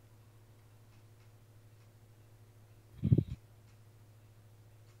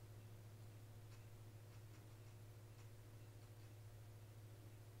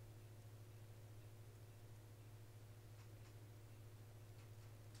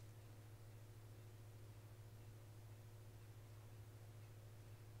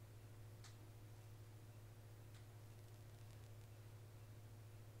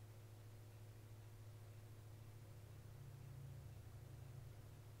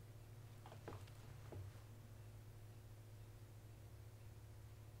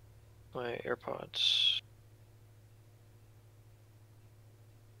 My AirPods.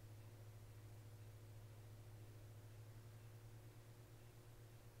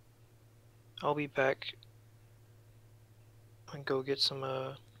 I'll be back and go get some,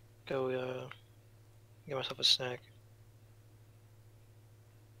 get myself a snack.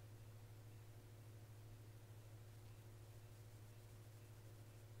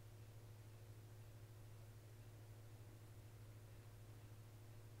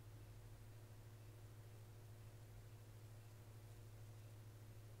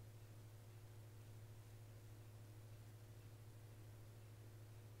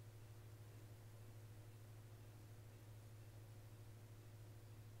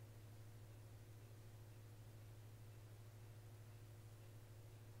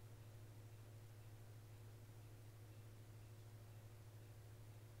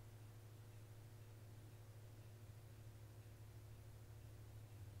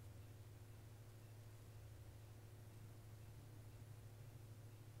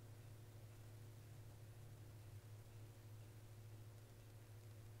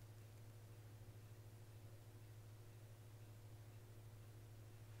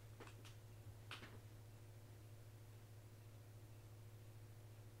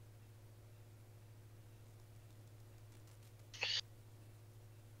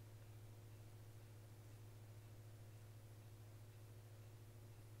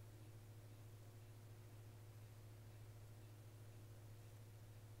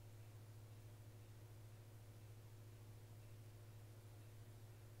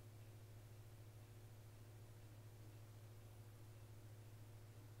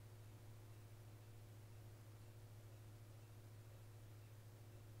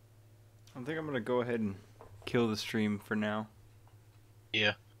 I think I'm gonna go ahead and kill the stream for now.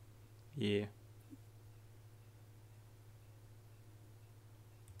 Yeah. Yeah.